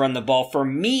Bills run the ball. For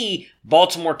me,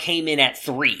 Baltimore came in at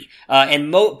 3,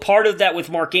 and part of that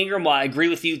with Mark Ingram. Well, I agree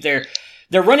with you there.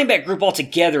 Their running back group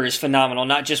altogether is phenomenal.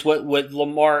 Not just what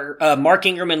Mark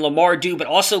Ingram and Lamar do, but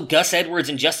also Gus Edwards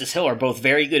and Justice Hill are both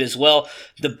very good as well.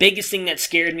 The biggest thing that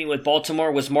scared me with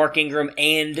Baltimore was Mark Ingram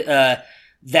and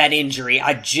that injury.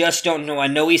 I just don't know. I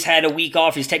know he's had a week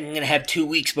off. He's technically going to have 2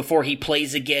 weeks before he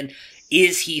plays again.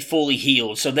 Is he fully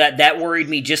healed? So that worried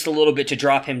me just a little bit to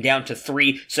drop him down to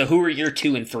 3. So who are your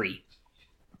 2 and 3?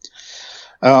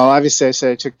 Obviously, I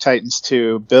said I took Titans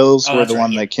 2. Bills were the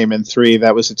one that came in 3.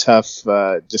 That was a tough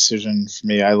decision for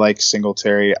me. I like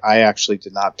Singletary. I actually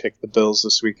did not pick the Bills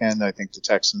this weekend. I think the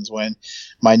Texans win.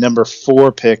 My number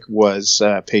 4 pick was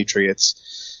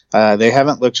Patriots. They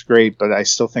haven't looked great, but I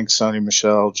still think Sony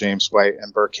Michel, James White,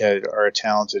 and Burkhead are a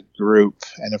talented group.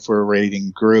 And if we're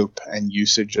rating group and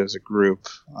usage as a group,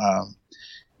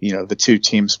 the 2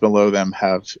 teams below them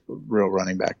have real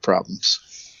running back problems.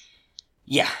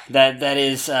 Yeah, that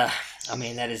is,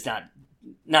 that is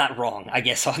not wrong, I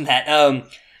guess, on that.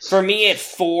 For me at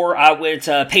 4, I went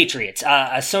Patriots.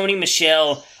 Sony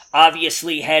Michel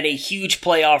obviously had a huge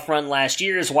playoff run last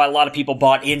year, is why a lot of people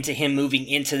bought into him moving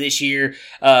into this year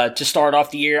to start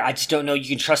off the year. I just don't know you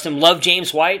can trust him. Love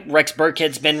James White. Rex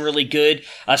Burkhead's been really good,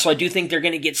 so I do think they're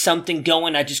going to get something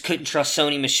going. I just couldn't trust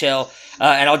Sony Michel,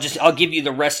 and I'll give you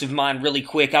the rest of mine really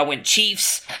quick. I went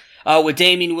Chiefs with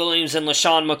Damian Williams and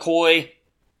LaShawn McCoy.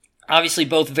 Obviously,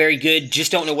 both very good.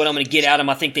 Just don't know what I'm going to get out of them.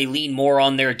 I think they lean more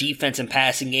on their defense and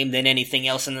passing game than anything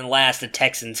else. And then last, the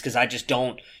Texans, because I just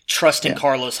don't trust in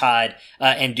Carlos Hyde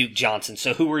and Duke Johnson.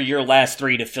 So who were your last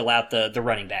 3 to fill out the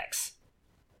running backs?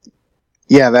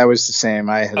 Yeah, that was the same.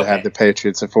 I had the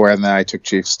Patriots at 4, and then I took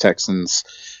Chiefs, Texans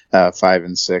 5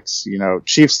 and 6.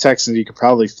 Chiefs, Texans, you could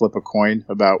probably flip a coin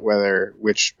about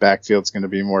which backfield's going to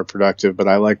be more productive, but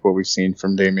I like what we've seen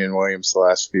from Damian Williams the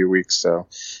last few weeks, so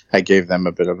I gave them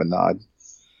a bit of a nod.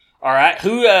 All right,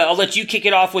 I'll let you kick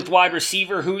it off with wide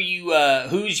receiver.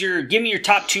 Give me your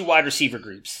top 2 wide receiver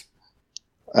groups.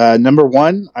 Number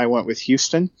 1, I went with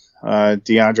Houston.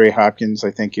 DeAndre Hopkins,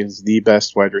 I think, is the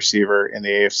best wide receiver in the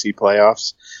AFC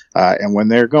playoffs, and when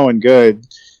they're going good,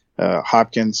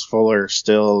 Hopkins, Fuller,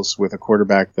 Stills with a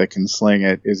quarterback that can sling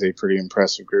it is a pretty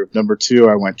impressive group. Number 2,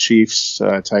 I went Chiefs.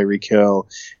 Tyreek Hill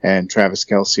and Travis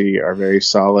Kelce are very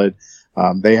solid.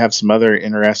 They have some other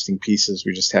interesting pieces.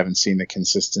 We just haven't seen the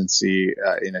consistency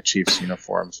in a Chiefs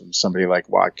uniform from somebody like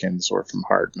Watkins or from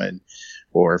Hardman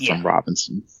or from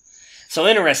Robinson. So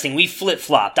interesting. We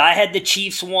flip-flopped. I had the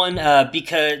Chiefs one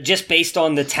because just based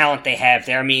on the talent they have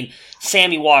there. I mean,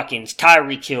 Sammy Watkins,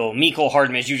 Tyreek Hill, Mecole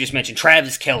Hardman, as you just mentioned,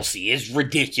 Travis Kelce is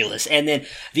ridiculous. And then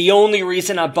the only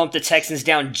reason I bumped the Texans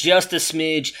down just a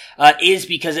smidge is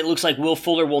because it looks like Will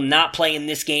Fuller will not play in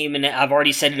this game. And I've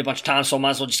already said it a bunch of times, so I might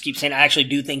as well just keep saying I actually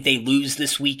do think they lose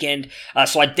this weekend.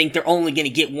 So I think they're only going to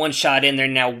get one shot in there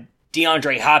now.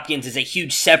 DeAndre Hopkins is a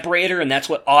huge separator, and that's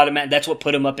what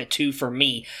put him up at 2 for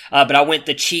me. But I went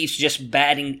the Chiefs, just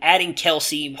adding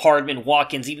Kelce, Hardman,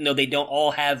 Watkins, even though they don't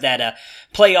all have that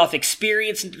playoff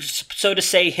experience, so to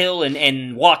say. Hill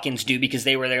and Watkins do because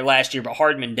they were there last year, but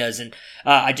Hardman doesn't.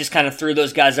 I just kind of threw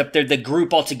those guys up there. The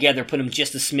group altogether put them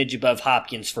just a smidge above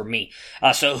Hopkins for me.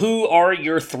 So who are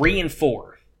your 3 and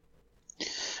 4?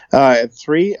 At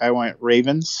 3, I went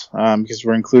Ravens because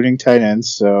we're including tight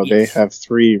ends. So they have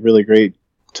 3 really great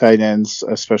tight ends,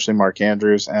 especially Mark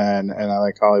Andrews, and I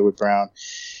like Hollywood Brown.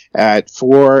 At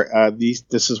 4,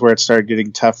 this is where it started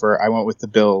getting tougher. I went with the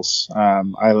Bills.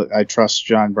 I trust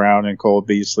John Brown and Cole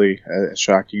Beasley, as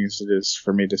shocking as it is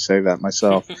for me to say that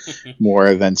myself,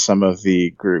 more than some of the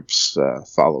groups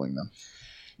following them.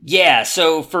 Yeah,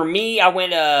 so for me, I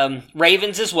went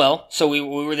Ravens as well. So we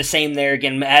were the same there.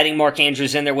 Again, adding Mark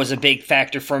Andrews in there was a big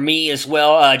factor for me as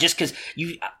well. Just because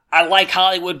I like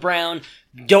Hollywood Brown.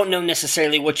 Don't know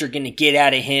necessarily what you're going to get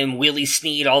out of him. Willie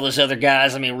Snead, all those other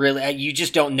guys. I mean, really, you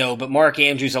just don't know. But Mark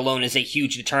Andrews alone is a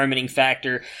huge determining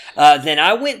factor. Then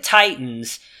I went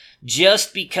Titans.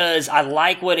 Just because I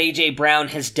like what A.J. Brown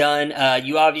has done.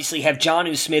 You obviously have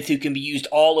Jonnu Smith, who can be used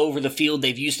all over the field.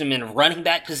 They've used him in a running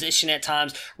back position at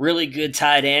times. Really good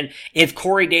tight end. If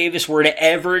Corey Davis were to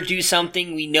ever do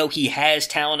something, we know he has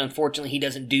talent. Unfortunately, he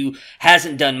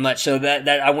hasn't done much. So that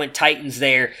I went Titans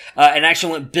there. And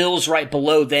actually went Bills right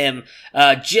below them.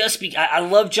 I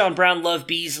love John Brown, love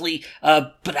Beasley.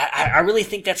 But I really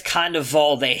think that's kind of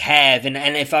all they have. And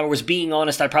if I was being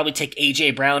honest, I'd probably take A.J.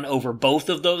 Brown over both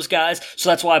of those guys. So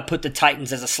that's why I put the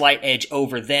Titans as a slight edge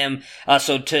over them.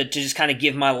 So to just kind of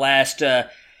give my last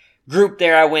group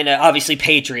there, I went obviously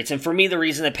Patriots. And for me, the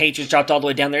reason the Patriots dropped all the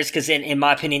way down there is because, in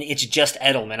my opinion, it's just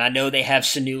Edelman. I know they have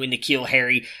Sanu and N'Keal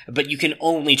Harry, but you can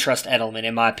only trust Edelman,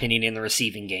 in my opinion, in the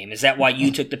receiving game. Is that why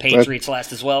you took the Patriots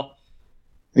last as well?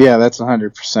 Yeah, that's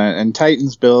 100%. And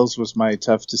Titans-Bills was my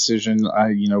tough decision.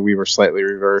 We were slightly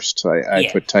reversed. I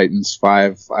put Titans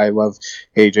 5. I love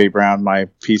A.J. Brown. My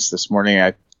piece this morning,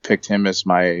 I picked him as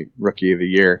my rookie of the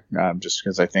year, just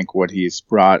because I think what he's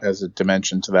brought as a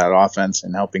dimension to that offense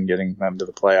and helping getting them to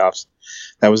the playoffs.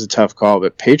 That was a tough call.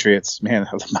 But Patriots, man,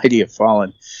 the mighty have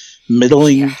fallen.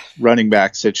 Middling running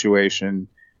back situation,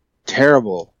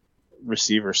 terrible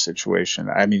receiver situation.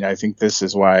 I mean, I think this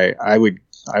is why I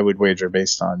would wager,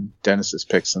 based on Dennis's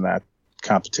picks in that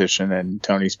competition and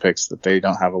Tony's picks, that they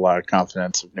don't have a lot of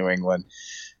confidence of New England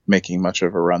making much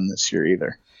of a run this year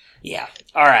either. Yeah.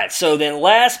 All right. So then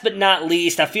last but not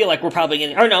least, I feel like we're probably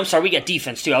going to, I'm sorry, we got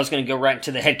defense too. I was going to go right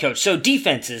to the head coach. So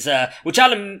defenses, which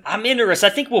I'm interested. I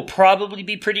think we'll probably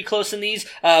be pretty close in these,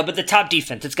 but the top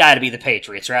defense, it's got to be the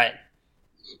Patriots, right?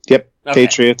 Yep. Okay.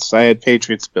 Patriots. I had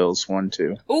Patriots, Bills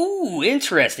 1-2. Ooh,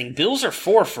 interesting. Bills are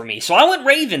 4 for me. So I went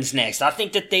Ravens next. I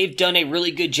think that they've done a really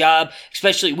good job,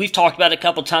 especially we've talked about it a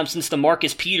couple times since the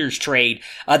Marcus Peters trade.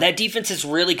 That defense has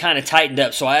really kind of tightened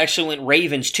up. So I actually went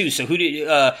Ravens too. So who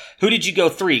did you go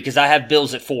 3? Because I have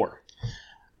Bills at 4.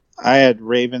 I had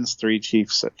Ravens 3,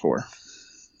 Chiefs at 4.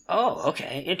 Oh,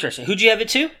 okay. Interesting. Who'd you have it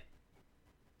 2?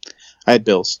 I had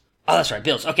Bills. Oh, that's right.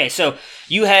 Bills. Okay. So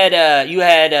you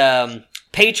had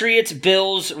Patriots,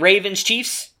 Bills, Ravens,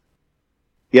 Chiefs?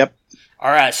 Yep.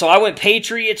 All right, so I went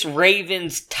Patriots,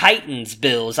 Ravens, Titans,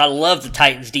 Bills. I love the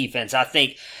Titans defense. I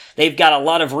think they've got a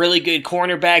lot of really good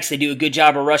cornerbacks. They do a good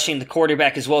job of rushing the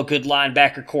quarterback as well, good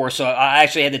linebacker core. So I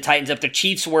actually had the Titans up there.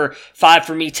 Chiefs were 5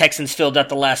 for me. Texans filled out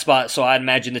the last spot, so I'd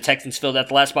imagine the Texans filled out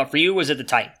the last spot for you. Or was it the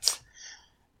Titans?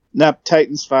 Nope,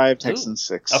 Titans 5, Texans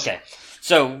 6. Okay,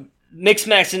 so mix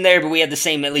match in there, but we had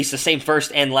at least the same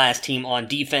first and last team on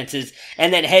defenses.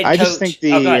 And then head coach. I just think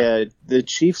the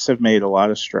Chiefs have made a lot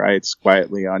of strides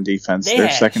quietly on defense. Their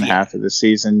second half of the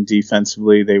season,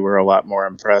 defensively, they were a lot more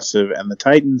impressive. And the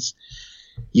Titans,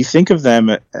 you think of them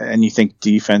and you think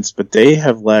defense, but they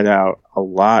have let out a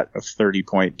lot of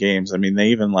 30-point games. I mean, they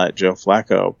even let Joe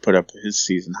Flacco put up his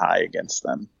season high against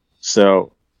them.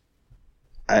 So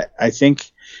I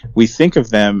think we think of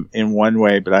them in one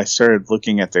way, but I started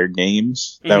looking at their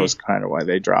games. That was kind of why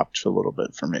they dropped a little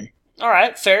bit for me. All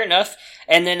right, fair enough.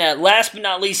 And then last but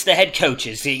not least, the head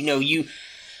coaches. You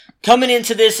coming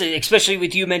into this, especially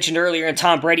with you mentioned earlier, and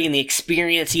Tom Brady and the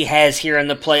experience he has here in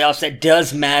the playoffs, that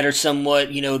does matter somewhat.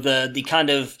 The kind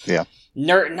of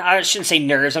I shouldn't say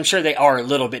nerves. I'm sure they are a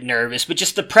little bit nervous, but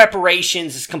just the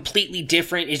preparations is completely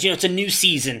different. It's a new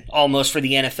season almost for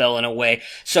the NFL in a way.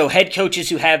 So head coaches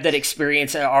who have that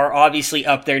experience are obviously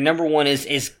up there. Number 1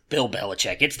 is Bill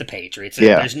Belichick. It's the Patriots.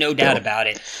 Yeah, there's no doubt about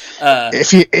it.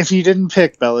 If you didn't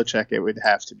pick Belichick, it would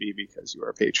have to be because you are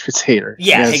a Patriots hater.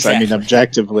 Yeah, yes, exactly. I mean,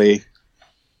 objectively,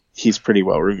 he's pretty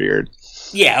well revered.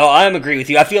 Yeah, I agree with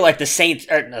you. I feel like the Saints,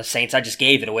 I just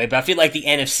gave it away, but I feel like the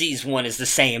NFC's one is the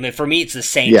same. And for me, it's the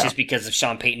Saints just because of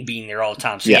Sean Payton being there all the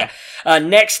time. So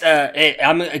next,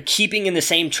 I'm keeping in the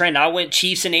same trend. I went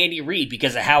Chiefs and Andy Reid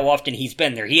because of how often he's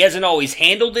been there. He hasn't always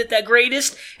handled it that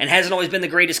greatest and hasn't always been the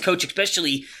greatest coach,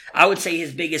 especially, I would say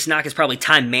his biggest knock is probably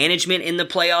time management in the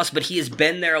playoffs, but he has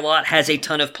been there a lot, has a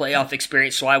ton of playoff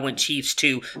experience, so I went Chiefs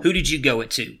too. Who did you go at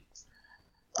 2?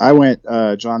 I went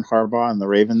John Harbaugh and the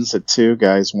Ravens at 2.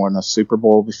 Guys won a Super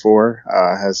Bowl before,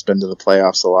 has been to the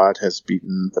playoffs a lot, has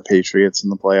beaten the Patriots in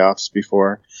the playoffs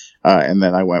before. And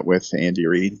then I went with Andy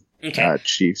Reid,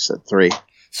 Chiefs at 3.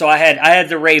 So I had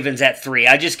the Ravens at 3.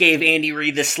 I just gave Andy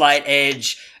Reid the slight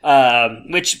edge,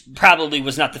 which probably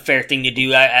was not the fair thing to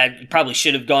do. I probably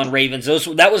should have gone Ravens.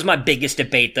 That was my biggest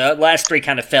debate. The last 3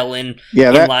 kind of fell in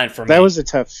line for me. That was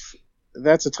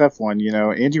That's a tough one.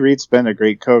 Andy Reid's been a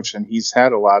great coach, and he's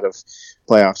had a lot of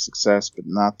playoff success, but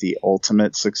not the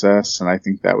ultimate success. And I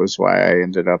think that was why I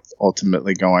ended up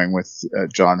ultimately going with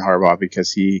John Harbaugh,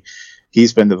 because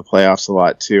he's been to the playoffs a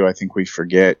lot too. I think we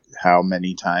forget how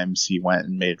many times he went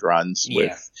and made runs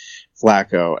with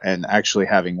Flacco, and actually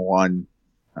having won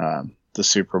the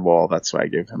Super Bowl. That's why I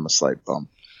gave him a slight bump.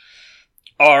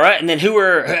 All right, and then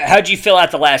how'd you fill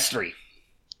out the last 3?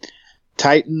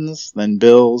 Titans, then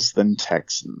Bills, then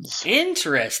Texans.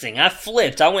 Interesting. I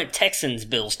flipped. I went Texans,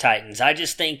 Bills, Titans. I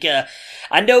just think,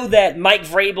 I know that Mike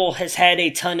Vrabel has had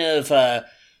a ton of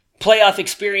playoff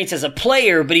experience as a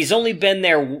player, but he's only been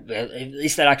there, at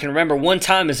least that I can remember, one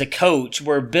time as a coach,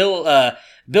 where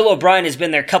Bill O'Brien has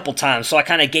been there a couple times, so I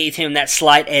kind of gave him that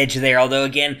slight edge there. Although,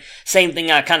 again, same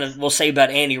thing I kind of will say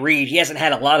about Andy Reid. He hasn't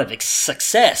had a lot of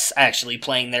success actually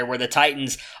playing there, where the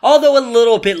Titans, although a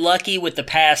little bit lucky with the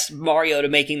pass, Mariota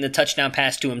making the touchdown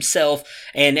pass to himself,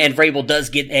 and Vrabel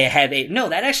does no,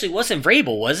 that actually wasn't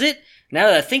Vrabel, was it? Now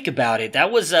that I think about it,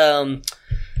 that was,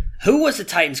 who was the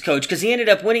Titans coach? Because he ended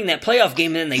up winning that playoff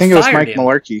game, and then they fired him. I think it was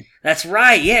Mike Mularkey. That's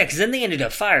right, yeah, because then they ended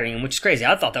up firing him, which is crazy.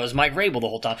 I thought that was Mike Vrabel the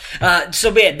whole time.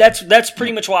 That's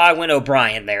pretty much why I went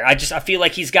O'Brien there. I feel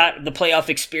like he's got the playoff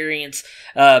experience.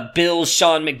 Bills,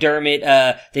 Sean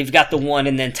McDermott, they've got the one,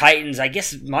 and then Titans, I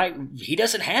guess he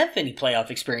doesn't have any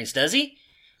playoff experience, does he?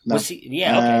 No.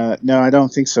 Okay. No, I don't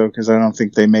think so, because I don't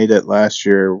think they made it last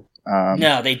year.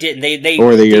 No, they didn't.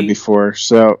 Or the year before,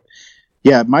 so...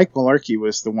 Yeah, Mike Mularkey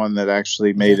was the one that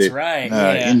actually made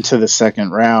into the second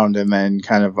round and then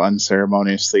kind of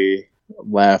unceremoniously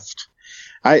left.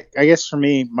 I guess for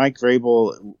me, Mike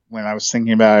Vrabel, when I was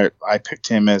thinking about it, I picked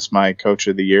him as my coach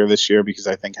of the year this year because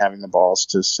I think having the balls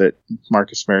to sit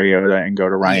Marcus Mariota and go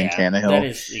to Ryan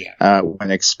Tannehill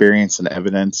when experience and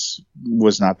evidence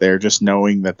was not there, just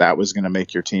knowing that was going to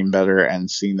make your team better and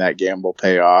seeing that gamble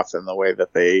pay off and the way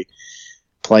that they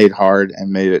played hard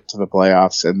and made it to the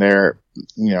playoffs. And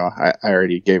I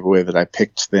already gave away that I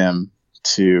picked them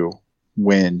to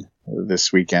win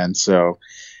this weekend. So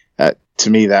to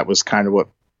me, that was kind of what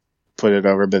put it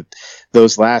over. But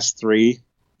those last three,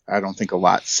 I don't think a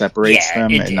lot separates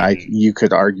them. And you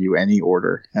could argue any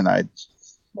order, and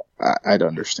I'd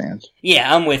understand.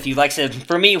 Yeah, I'm with you. Like I said,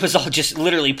 for me, it was all just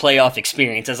literally playoff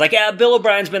experience. I was like, Bill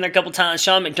O'Brien's been there a couple times.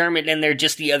 Sean McDermott in there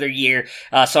just the other year.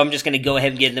 So I'm just going to go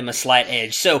ahead and give them a slight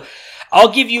edge. So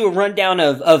I'll give you a rundown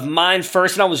of mine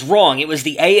first, and I was wrong. It was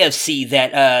the AFC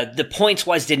that the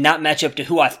points-wise did not match up to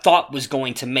who I thought was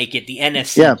going to make it. The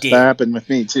NFC did. Yeah, that happened with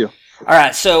me, too. All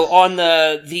right, so on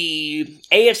the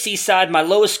AFC side, my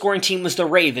lowest scoring team was the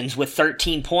Ravens with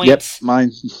 13 points. Yep,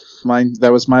 mine.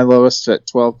 That was my lowest at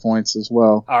 12 points as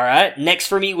well. All right, next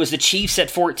for me was the Chiefs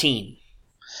at 14.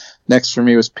 Next for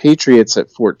me was Patriots at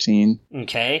 14.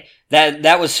 Okay,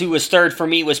 that was who was third for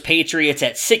me was Patriots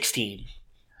at 16.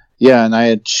 Yeah, and I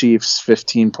had Chiefs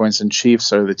 15 points, and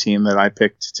Chiefs are the team that I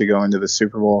picked to go into the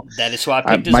Super Bowl. That is who I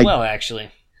picked as well, actually.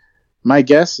 My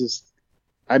guess is,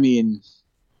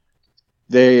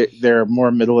 they're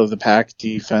more middle of the pack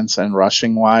defense and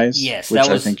rushing wise, which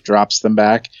I think drops them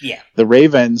back. Yeah. The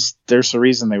Ravens, there's a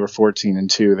reason they were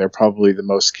 14-2. They're probably the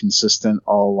most consistent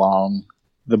all along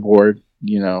the board,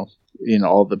 in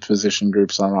all the position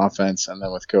groups on offense and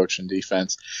then with coach and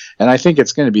defense. And I think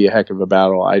it's going to be a heck of a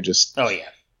battle. I just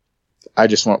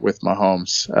went with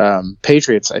Mahomes.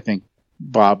 Patriots, I think,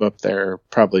 bob up there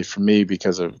probably for me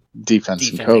because of defense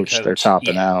and coach. They're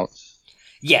topping out.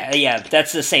 Yeah,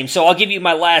 that's the same. So I'll give you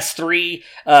my last three.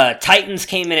 Titans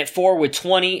came in at 4 with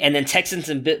 20, and then Texans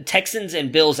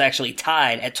and Bills actually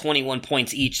tied at 21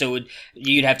 points each. So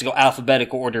you'd have to go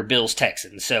alphabetical order Bills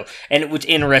Texans. So, and it was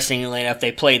interestingly enough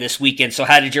they play this weekend. So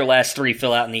how did your last three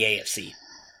fill out in the AFC?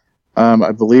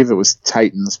 I believe it was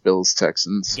Titans, Bills,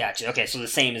 Texans. Gotcha. Okay, so the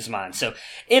same as mine. So,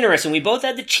 interesting. We both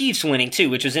had the Chiefs winning, too,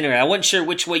 which was interesting. I wasn't sure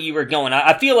which way you were going.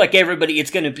 I feel like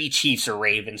it's going to be Chiefs or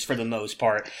Ravens for the most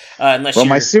part.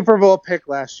 My Super Bowl pick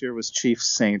last year was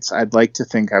Chiefs-Saints. I'd like to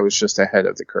think I was just ahead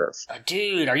of the curve.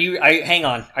 Dude, hang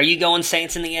on. Are you going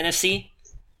Saints in the NFC?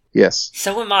 Yes.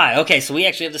 So am I. Okay, so we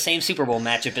actually have the same Super Bowl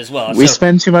matchup as well. We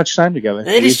spend too much time together.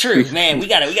 That is true. Man, we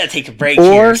gotta take a break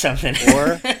here or something.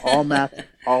 Or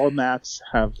all maths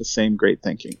have the same great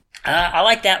thinking. I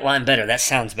like that line better. That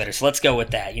sounds better. So let's go with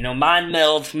that. Mind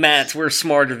meld, Matt's, we're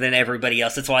smarter than everybody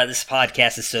else. That's why this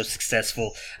podcast is so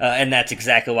successful. And that's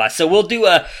exactly why. So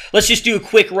let's just do a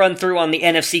quick run through on the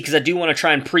NFC because I do want to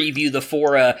try and preview the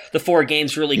four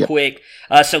games really quick.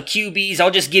 So QBs, I'll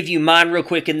just give you mine real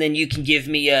quick and then you can give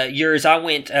me yours. I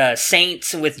went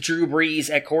Saints with Drew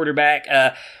Brees at quarterback,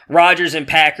 Rodgers and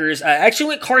Packers. I actually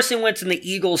went Carson Wentz in the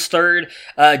Eagles third.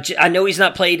 I know he's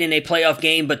not played in a playoff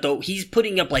game, but though he's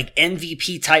putting up like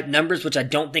MVP type numbers, which I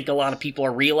don't think a lot of people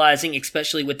are realizing,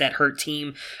 especially with that hurt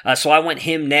team. So I went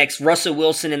him next. Russell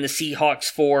Wilson in the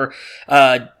Seahawks 4.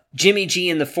 Jimmy G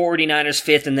in the 49ers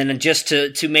 5th, and then just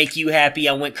to make you happy,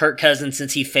 I went Kirk Cousins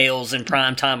since he fails in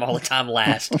prime time all the time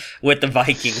last with the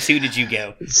Vikings. Who did you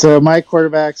go? So my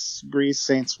quarterbacks, Brees,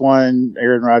 Saints 1,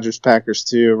 Aaron Rodgers, Packers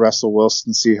 2, Russell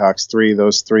Wilson, Seahawks 3.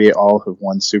 Those three all have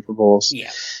won Super Bowls.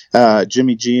 Yeah.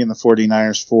 Jimmy G in the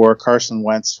 49ers 4, Carson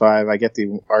Wentz 5. I get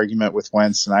the argument with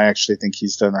Wentz, and I actually think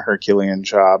he's done a Herculean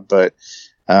job, but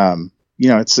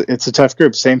it's a tough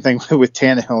group. Same thing with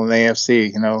Tannehill in the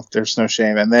AFC. There's no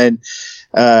shame. And then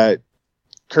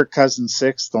Kirk Cousins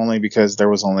 6th, only because there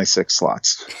was only 6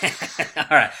 slots. All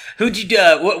right. Who'd you do?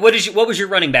 What was your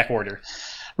running back order?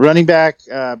 Running back,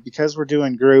 because we're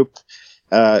doing group,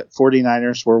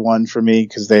 49ers were 1 for me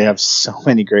because they have so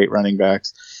many great running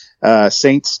backs.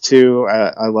 Saints 2,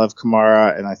 I love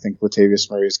Kamara, and I think Latavius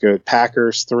Murray is good.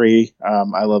 Packers 3,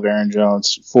 I love Aaron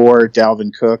Jones. 4,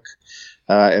 Dalvin Cook.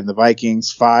 And the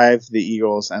Vikings 5, the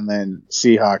Eagles, and then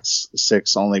Seahawks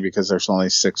 6, only because there's only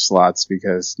 6 slots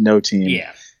because no team.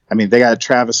 Yeah. I mean, they got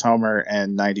Travis Homer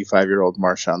and 95-year-old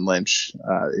Marshawn Lynch.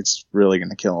 It's really going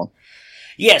to kill them.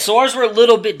 Yeah, so ours were a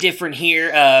little bit different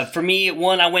here. For me, at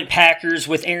 1, I went Packers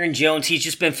with Aaron Jones. He's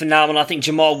just been phenomenal. I think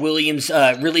Jamal Williams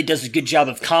really does a good job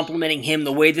of complementing him.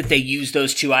 The way that they use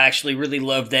those two, I actually really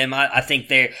love them. I think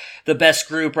they're the best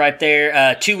group right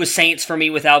there. 2 was Saints for me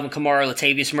with Alvin Kamara,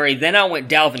 Latavius Murray. Then I went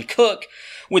Dalvin Cook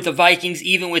with the Vikings,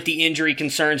 even with the injury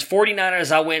concerns.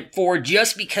 49ers I went for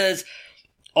just because,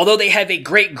 although they have a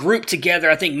great group together,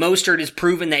 I think Mostert has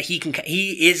proven that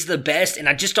he is the best, and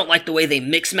I just don't like the way they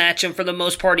mix match him for the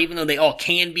most part, even though they all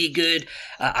can be good.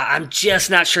 I'm just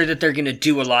not sure that they're going to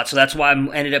do a lot, so that's why I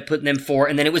ended up putting them 4.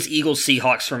 And then it was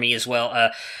Eagles-Seahawks for me as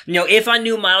well. If I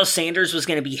knew Miles Sanders was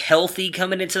going to be healthy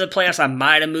coming into the playoffs, I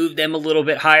might have moved them a little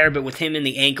bit higher, but with him in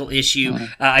the ankle issue,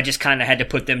 I just kind of had to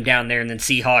put them down there. And then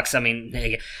Seahawks, I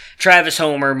mean, Travis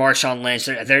Homer, Marshawn Lynch,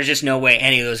 there's just no way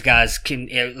any of those guys can.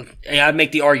 I'd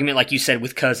make the argument, like you said,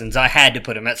 with Cousins. I had to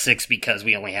put him at 6 because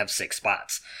we only have 6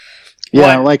 spots.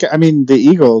 Yeah, the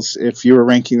Eagles, if you were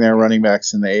ranking their running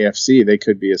backs in the AFC, they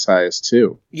could be as high as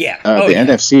 2. Yeah.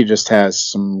 NFC just has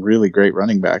some really great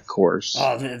running back cores.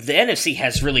 Oh, the NFC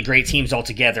has really great teams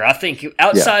altogether. I think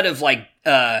outside of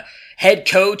head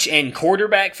coach and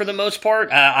quarterback for the most part,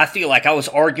 I feel like I was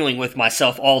arguing with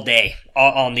myself all day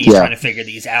on these, trying to figure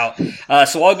these out.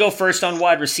 So I'll go first on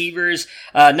wide receivers.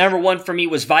 Number 1 for me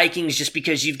was Vikings, just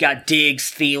because you've got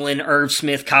Diggs, Thielen, Irv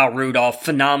Smith, Kyle Rudolph,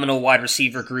 phenomenal wide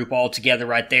receiver group all together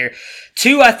right there.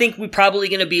 2, I think we're probably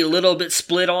going to be a little bit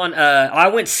split on. I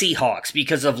went Seahawks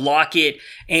because of Lockett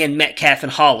and Metcalf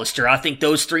and Hollister. I think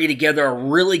those 3 together are a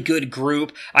really good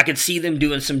group. I could see them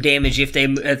doing some damage if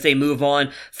they move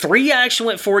on. 3, I actually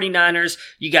went 49ers.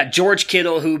 You got George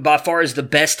Kittle, who by far is the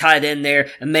best tight end there.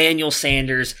 Emmanuel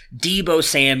Sanders, Deebo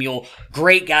Samuel,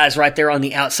 great guys right there on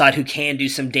the outside who can do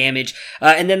some damage.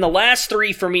 And then the last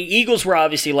 3 for me, Eagles were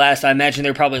obviously last. I imagine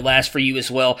they're probably last for you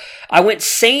as well. I went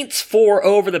Saints 4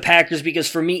 over the Packers because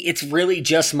for me, it's really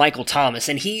just Michael Thomas,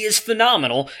 and he is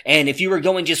phenomenal. And if you were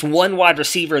going just one wide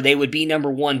receiver, they would be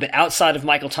number 1. But outside of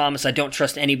Michael Thomas, I don't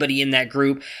trust anybody in that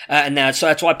group. So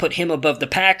that's why I put him above the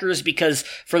Packers, because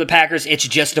for the Packers, it's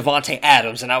just Devontae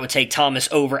Adams, and I would take Thomas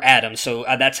over Adams. So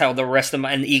that's how the rest of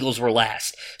the Eagles were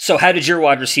last. So how did your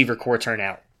wide receiver core turn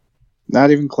out? Not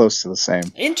even close to the same.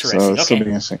 Interesting. So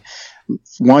interesting.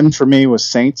 1 for me was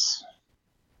Saints.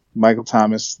 Michael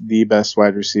Thomas, the best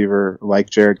wide receiver, like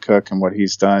Jared Cook and what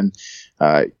he's done.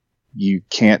 You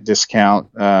can't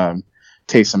discount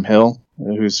Taysom Hill,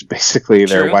 who's basically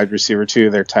their wide receiver 2,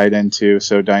 their tight end 2,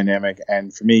 so dynamic.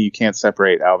 And for me, you can't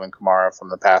separate Alvin Kamara from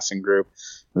the passing group.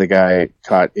 The guy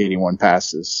caught 81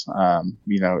 passes.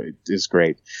 It is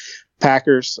great.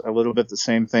 Packers, a little bit the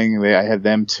same thing. I had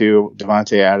them too.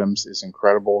 Devontae Adams is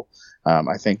incredible.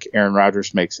 I think Aaron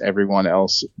Rodgers makes everyone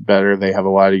else better. They have a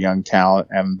lot of young talent,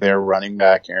 and their running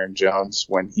back, Aaron Jones,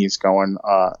 when he's going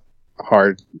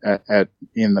hard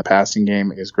in the passing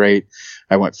game, is great.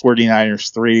 I went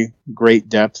 49ers 3, great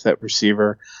depth at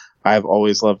receiver. I've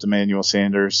always loved Emmanuel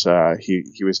Sanders.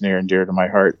 He was near and dear to my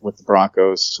heart with the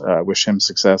Broncos. Wish him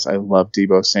success. I love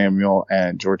Deebo Samuel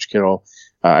and George Kittle.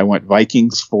 I went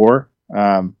Vikings 4.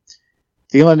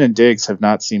 Thielen and Diggs have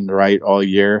not seemed right all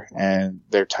year, and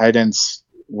their tight ends,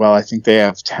 well, I think they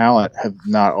have talent, have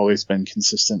not always been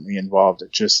consistently involved.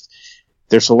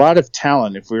 There's a lot of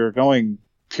talent. If we were going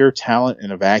pure talent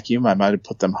in a vacuum, I might have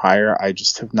put them higher. I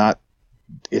just have not.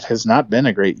 It has not been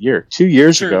a great year. 2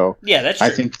 years ago, that's true. I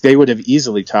think they would have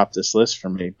easily topped this list for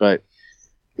me, but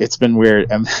it's been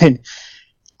weird. And then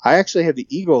I actually had the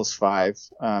Eagles 5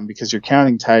 because you're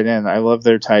counting tight end. I love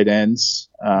their tight ends.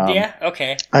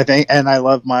 Okay. And I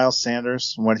love Miles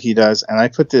Sanders and what he does. And I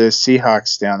put the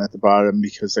Seahawks down at the bottom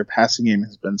because their passing game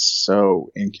has been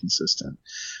so inconsistent.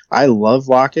 I love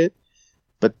Lockett,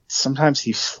 but sometimes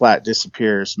he flat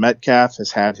disappears. Metcalf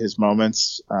has had his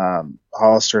moments.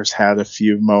 Hollister's had a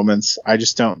few moments. I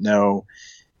just don't know.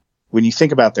 When you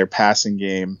think about their passing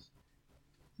game,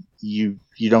 you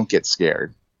don't get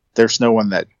scared. There's no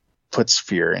one that puts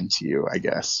fear into you, I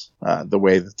guess, the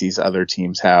way that these other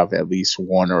teams have at least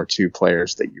 1 or 2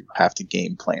 players that you have to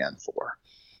game plan for.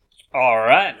 All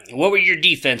right. What were your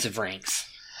defensive ranks?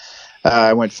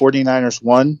 I went 49ers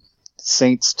 1,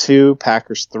 Saints 2,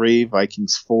 Packers 3,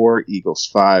 Vikings 4, Eagles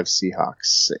 5, Seahawks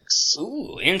 6.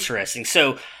 Ooh, interesting.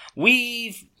 So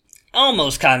we've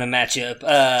almost kind of match up.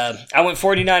 I went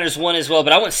 49ers 1 as well,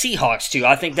 but I went Seahawks 2.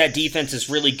 I think that defense is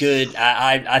really good.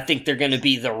 I think they're going to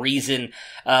be the reason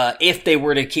if they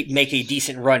were to make a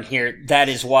decent run here. That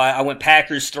is why I went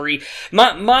Packers 3.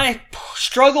 My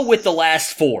struggle with the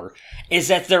last 4 is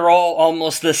that they're all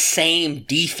almost the same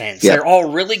defense. Yep. They're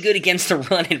all really good against the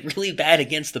run and really bad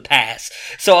against the pass.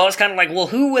 So I was kind of like, well,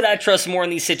 who would I trust more in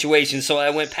these situations? So I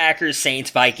went Packers, Saints,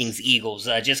 Vikings, Eagles,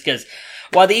 just because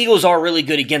while the Eagles are really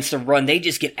good against the run, they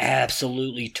just get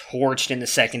absolutely torched in the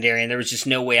secondary, and there was just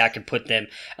no way I could put them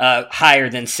higher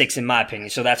than 6 in my opinion.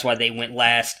 So that's why they went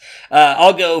last.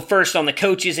 I'll go first on the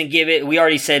coaches and give it. We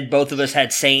already said both of us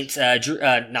had Saints,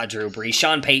 not Drew Brees,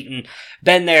 Sean Payton.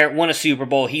 Been there, won a Super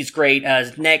Bowl. He's great.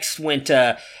 Next went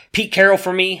Pete Carroll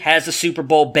for me, has the Super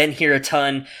Bowl, been here a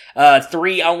ton.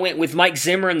 3, I went with Mike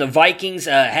Zimmer and the Vikings.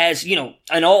 Has,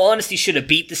 in all honesty, should have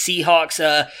beat the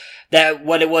Seahawks. That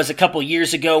what it was a couple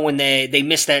years ago when they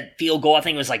missed that field goal. I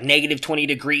think it was like negative 20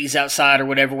 degrees outside or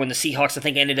whatever when the Seahawks, I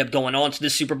think, ended up going on to the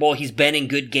Super Bowl. He's been in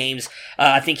good games.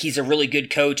 I think he's a really good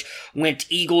coach. Went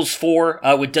Eagles 4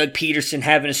 with Doug Peterson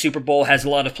having a Super Bowl, has a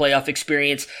lot of playoff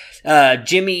experience.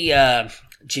 Jimmy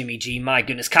G, my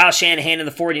goodness. Kyle Shanahan and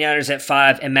the 49ers at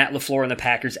 5 and Matt LaFleur and the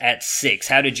Packers at 6.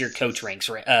 How did your coach ranks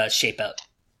shape up?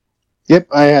 Yep,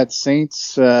 I had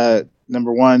Saints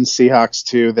number 1, Seahawks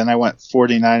 2. Then I went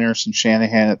 49ers and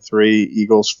Shanahan at 3,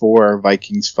 Eagles 4,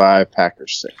 Vikings 5,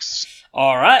 Packers 6.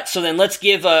 All right, so then let's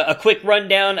give a quick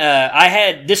rundown.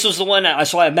 This was the one,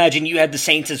 so I imagine you had the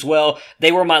Saints as well.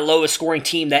 They were my lowest scoring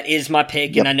team. That is my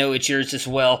pick, and I know it's yours as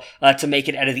well, to make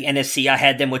it out of the NFC. I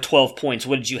had them with 12 points.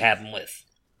 What did you have them with?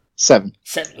 7.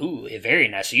 Ooh, very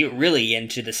nice. So you're really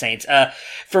into the Saints.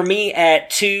 For me at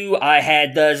 2, I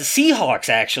had the Seahawks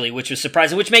actually, which was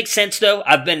surprising, which makes sense though.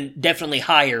 I've been definitely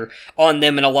higher on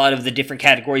them in a lot of the different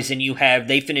categories than you have.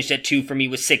 They finished at 2 for me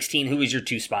with 16. Who was your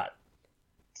 2 spot?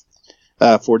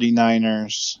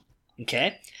 49ers.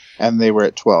 Okay. And they were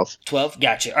at 12. 12,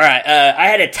 gotcha. All right, I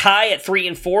had a tie at 3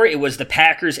 and 4. It was the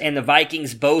Packers and the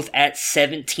Vikings, both at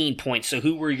 17 points. So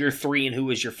who were your 3 and who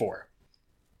was your 4?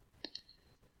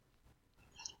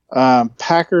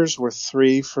 Packers were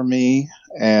 3 for me,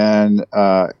 and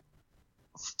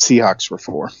Seahawks were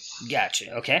 4.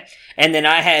 Gotcha, okay. And then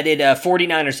I had it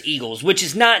 49ers Eagles, which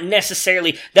is not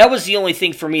necessarily, that was the only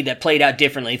thing for me that played out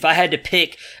differently. If I had to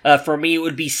pick, for me, it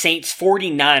would be Saints.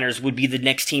 49ers would be the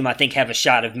next team I think have a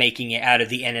shot of making it out of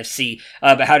the NFC.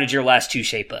 But how did your last 2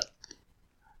 shape up?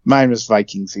 Mine was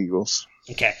Vikings Eagles.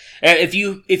 Okay. If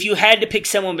you had to pick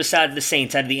someone besides the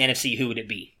Saints out of the NFC, who would it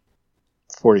be?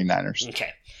 49ers. Okay.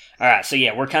 All right, so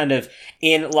yeah, we're kind of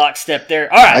in lockstep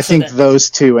there. All right, I think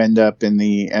those 2 end up in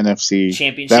the NFC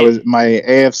championship. That was my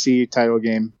AFC title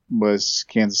game was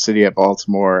Kansas City at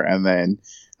Baltimore, and then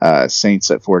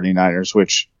Saints at 49ers,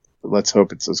 which let's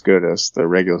hope it's as good as the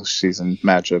regular season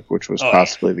matchup, which was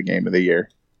possibly the game of the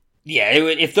year. Yeah,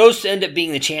 if those end up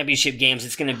being the championship games,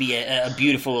 it's going to be a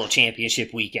beautiful little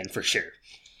championship weekend for sure.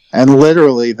 And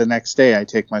literally the next day I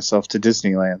take myself to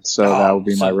Disneyland, so that will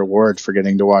be my reward for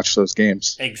getting to watch those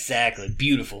games. Exactly.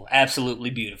 Beautiful. Absolutely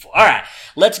beautiful. All right,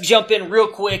 let's jump in real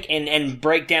quick and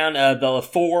break down the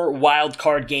 4 wild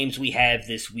card games we have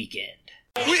this weekend.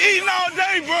 We eating all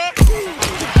day, bro.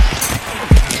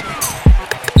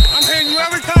 I'm hitting you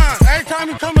every time. Every time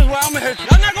you come is where I'm going to hit you.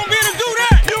 I'm not going to be able to do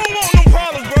that. You don't want no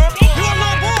problems, bro. You are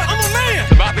my boy. I'm a man.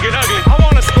 It's about to get ugly. I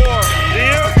want to score.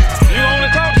 Yeah. You only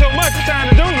talk so much. It's time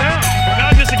to do now.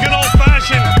 Now just a good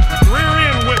old-fashioned rear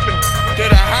end whipping. To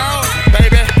the house,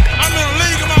 baby. I'm in a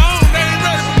league of my own. They ain't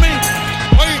ready for me.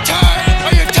 Are you tired?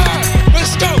 Are you tired?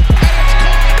 Let's go.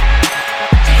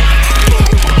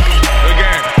 Good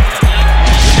game.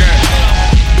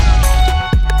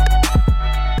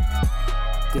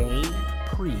 Game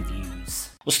previews.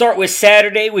 We'll start with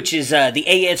Saturday, which is the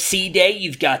AFC day.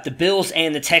 You've got the Bills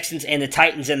and the Texans and the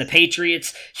Titans and the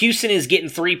Patriots. Houston is getting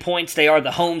 3 points. They are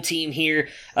the home team here,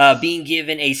 being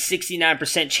given a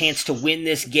 69% chance to win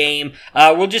this game.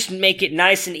 We'll just make it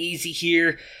nice and easy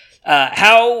here.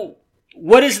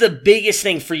 What is the biggest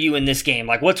thing for you in this game?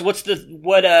 Like,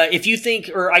 if you think,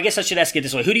 or I guess I should ask it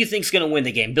this way, who do you think is going to win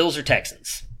the game, Bills or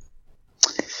Texans?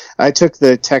 I took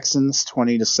the Texans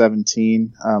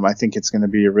 20-17. I think it's going to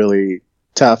be a really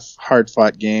tough,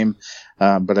 hard-fought game,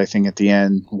 but I think at the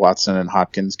end, Watson and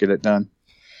Hopkins get it done.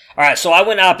 All right, so I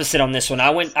went opposite on this one. I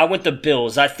went the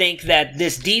Bills. I think that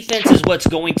this defense is what's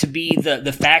going to be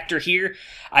the factor here.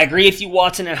 I agree with you,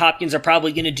 Watson and Hopkins are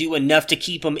probably going to do enough to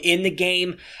keep them in the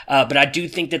game, but I do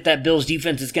think that Bills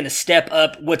defense is going to step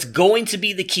up. What's going to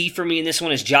be the key for me in this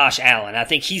one is Josh Allen. I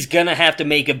think he's going to have to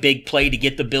make a big play to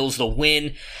get the Bills the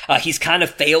win. He's kind of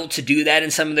failed to do that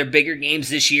in some of their bigger games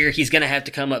this year. He's going to have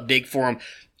to come up big for him.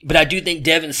 But I do think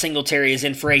Devin Singletary is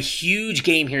in for a huge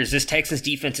game here as this Texans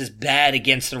defense is bad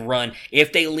against the run.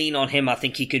 If they lean on him, I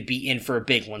think he could be in for a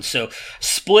big one. So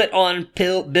split on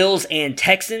Bills and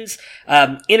Texans.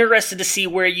 Interested to see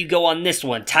where you go on this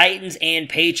one. Titans and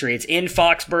Patriots in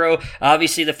Foxborough.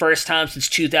 Obviously the first time since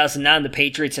 2009 the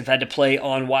Patriots have had to play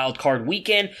on Wild Card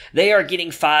Weekend. They are getting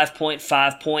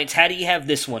 5.5 points. How do you have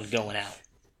this one going out?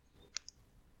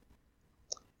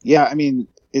 Yeah, I mean,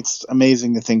 it's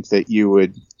amazing to think that you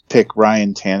would pick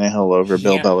Ryan Tannehill over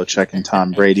Bill Belichick and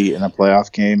Tom Brady in a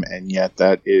playoff game, and yet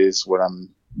that is what I'm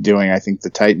doing. I think the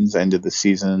Titans ended the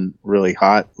season really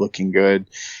hot, looking good,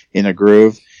 in a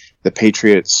groove. The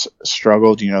Patriots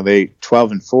struggled, they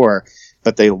 12-4,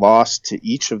 but they lost to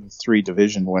each of the three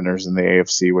division winners in the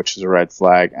AFC, which is a red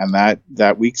flag. And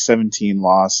that Week 17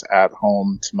 loss at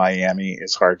home to Miami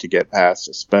is hard to get past,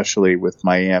 especially with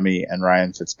Miami and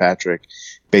Ryan Fitzpatrick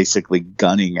basically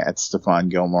gunning at Stephon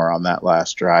Gilmore on that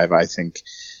last drive. I think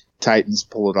Titans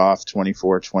pull it off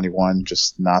 24-21,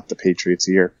 just not the Patriots'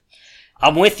 year.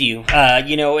 I'm with you,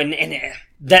 and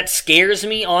that scares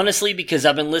me, honestly, because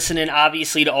I've been listening,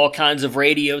 obviously, to all kinds of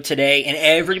radio today, and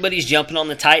everybody's jumping on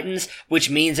the Titans, which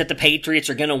means that the Patriots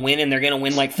are going to win, and they're going to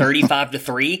win like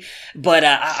 35-3. But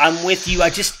I'm with you.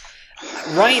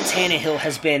 Ryan Tannehill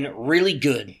has been really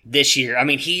good this year. I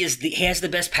mean, he has the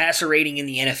best passer rating in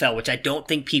the NFL, which I don't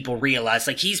think people realize.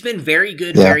 Like, he's been very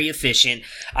good, very efficient.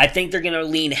 I think they're going to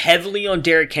lean heavily on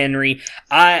Derrick Henry.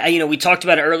 We talked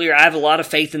about it earlier. I have a lot of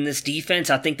faith in this defense.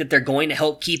 I think that they're going to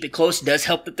help keep it close. It does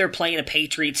help that they're playing a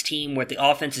Patriots team where the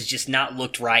offense has just not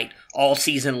looked right all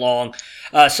season long.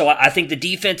 So I think the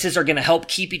defenses are going to help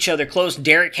keep each other close.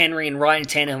 Derrick Henry and Ryan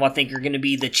Tannehill, I think, are going to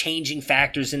be the changing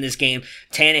factors in this game.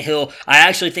 Tannehill, I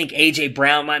actually think A.J.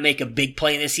 Brown might make a big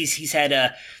play in this. He's had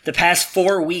the past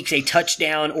 4 weeks a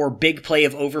touchdown or big play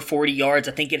of over 40 yards.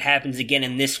 I think it happens again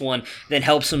in this one. That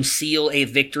helps him seal a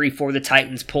victory for the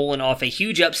Titans, pulling off a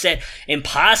huge upset and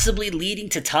possibly leading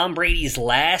to Tom Brady's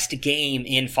last game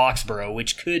in Foxborough,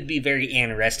 which could be very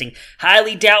interesting.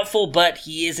 Highly doubtful, but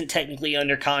he isn't technically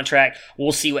under contract.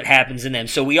 We'll see what happens in them.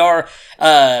 So we are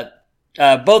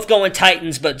both going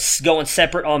Titans, but going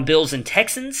separate on Bills and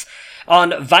Texans.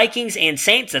 On Vikings and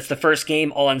Saints, that's the first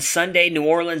game on Sunday. New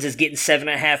Orleans is getting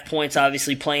 7.5 points,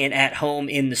 obviously playing at home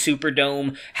in the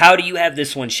Superdome. How do you have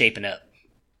this one shaping up?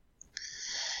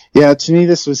 Yeah, to me,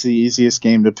 this was the easiest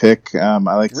game to pick. I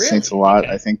like the Saints a lot.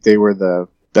 Okay. I think they were the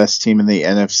best team in the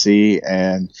NFC,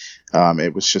 and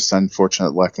it was just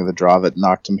unfortunate luck of the draw that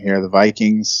knocked them here. The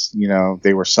Vikings,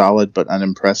 they were solid but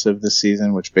unimpressive this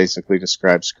season, which basically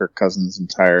describes Kirk Cousins'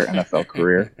 entire NFL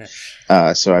career.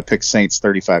 So I picked Saints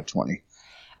 35-20.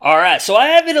 All right, so I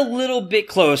have it a little bit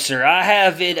closer. I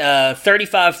have it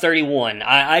 35-31.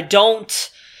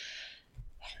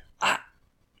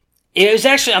 It was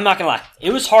actually, I'm not going to lie,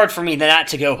 it was hard for me not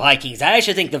to go Vikings. I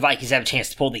actually think the Vikings have a chance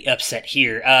to pull the upset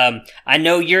here. I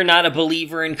know you're not a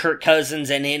believer in Kirk Cousins,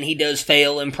 and then he does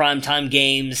fail in primetime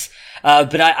games.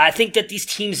 But I think that these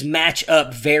teams match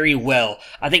up very well.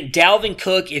 I think Dalvin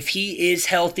Cook, if he is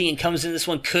healthy and comes in this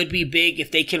one, could be big.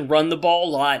 If they can run the ball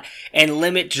a lot and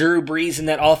limit Drew Brees and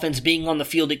that offense being on the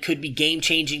field, it could be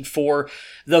game-changing for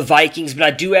the Vikings. But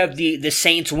I do have the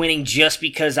Saints winning just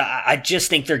because I just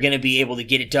think they're going to be able to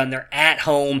get it done. They're at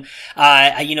home.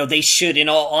 They should, in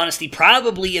all honesty,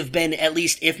 probably have been at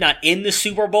least, if not in the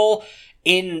Super Bowl,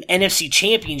 in NFC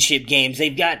Championship games.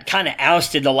 They've got kind of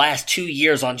ousted the last 2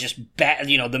 years on just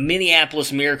the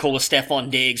Minneapolis Miracle with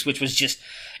Stephon Diggs, which was just,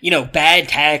 bad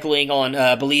tackling on,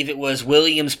 I believe it was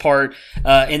Williams' part,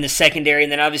 in the secondary.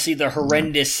 And then obviously the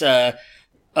horrendous,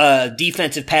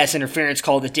 defensive pass interference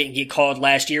call that didn't get called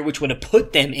last year, which would have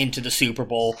put them into the Super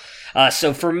Bowl.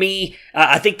 So for me,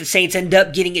 I think the Saints end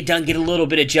up getting it done, get a little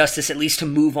bit of justice, at least to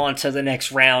move on to the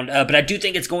next round. But I do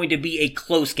think it's going to be a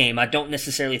close game. I don't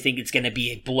necessarily think it's going to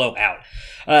be a blowout.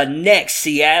 Next,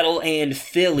 Seattle and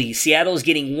Philly. Seattle is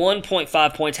getting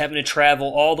 1.5 points, having to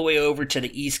travel all the way over to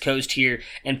the East Coast here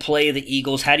and play the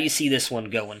Eagles. How do you see this one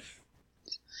going?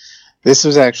 This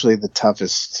was actually the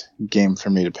toughest game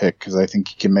for me to pick because I think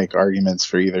you can make arguments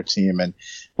for either team. And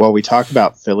while we talk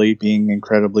about Philly being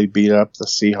incredibly beat up, the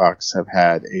Seahawks have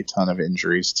had a ton of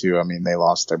injuries too. I mean, they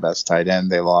lost their best tight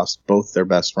end. They lost both their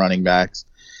best running backs.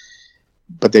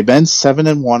 but they've been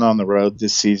 7-1 on the road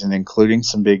this season, including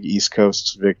some big East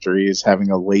Coast victories.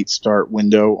 Having a late start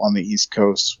window on the East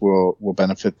Coast will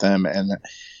benefit them. And,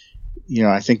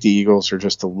 I think the Eagles are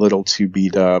just a little too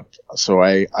beat up. So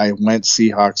I went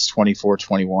Seahawks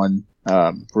 24-21.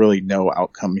 Really no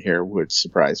outcome here would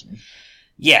surprise me.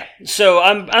 Yeah, so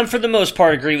I'm for the most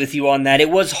part agree with you on that. It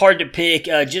was hard to pick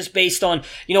just based on,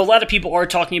 a lot of people are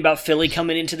talking about Philly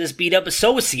coming into this beat up, but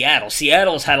so was Seattle.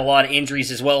 Seattle's had a lot of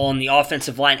injuries as well on the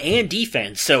offensive line and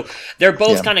defense, so they're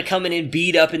both kind of coming in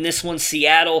beat up in this one.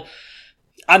 Seattle,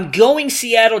 I'm going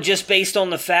Seattle just based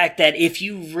on the fact that if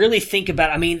you really think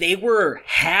about it, they were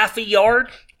half a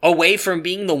yard away from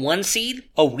being the 1 seed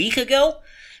a week ago.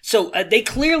 So they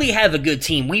clearly have a good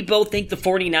team. We both think the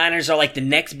 49ers are like the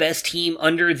next best team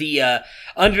under the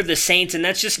Saints, and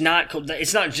that's just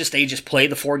it's not just they just play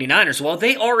the 49ers. Well,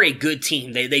 they are a good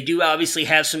team. They do obviously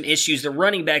have some issues. The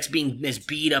running backs being as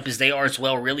beat up as they are as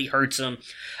well really hurts them.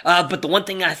 But the one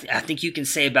thing I think you can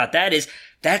say about that is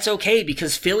that's okay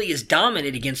because Philly is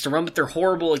dominant against the run, but they're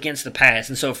horrible against the pass.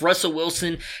 And so if Russell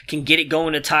Wilson can get it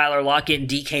going to Tyler Lockett and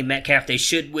DK Metcalf, they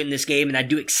should win this game, and I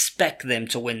do expect them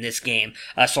to win this game.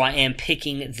 So I am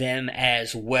picking them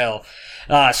as well.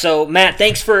 So Matt,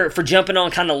 thanks for jumping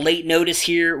on kind of late notice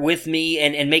here with me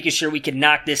and making sure we could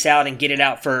knock this out and get it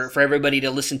out for everybody to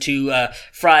listen to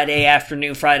Friday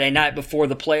afternoon, Friday night before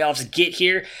the playoffs get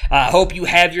here. I hope you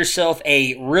have yourself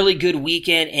a really good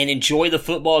weekend and enjoy the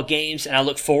football games, and I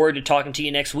look forward to talking to you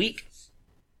next week.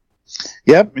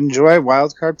 Yep, enjoy.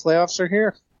 Wildcard playoffs are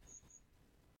here.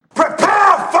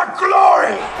 Prepare for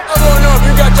glory! I don't know if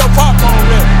you got your popcorn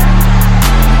ready.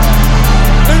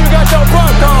 Do you got your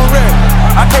popcorn ready?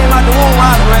 I came out the womb,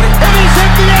 I was ready.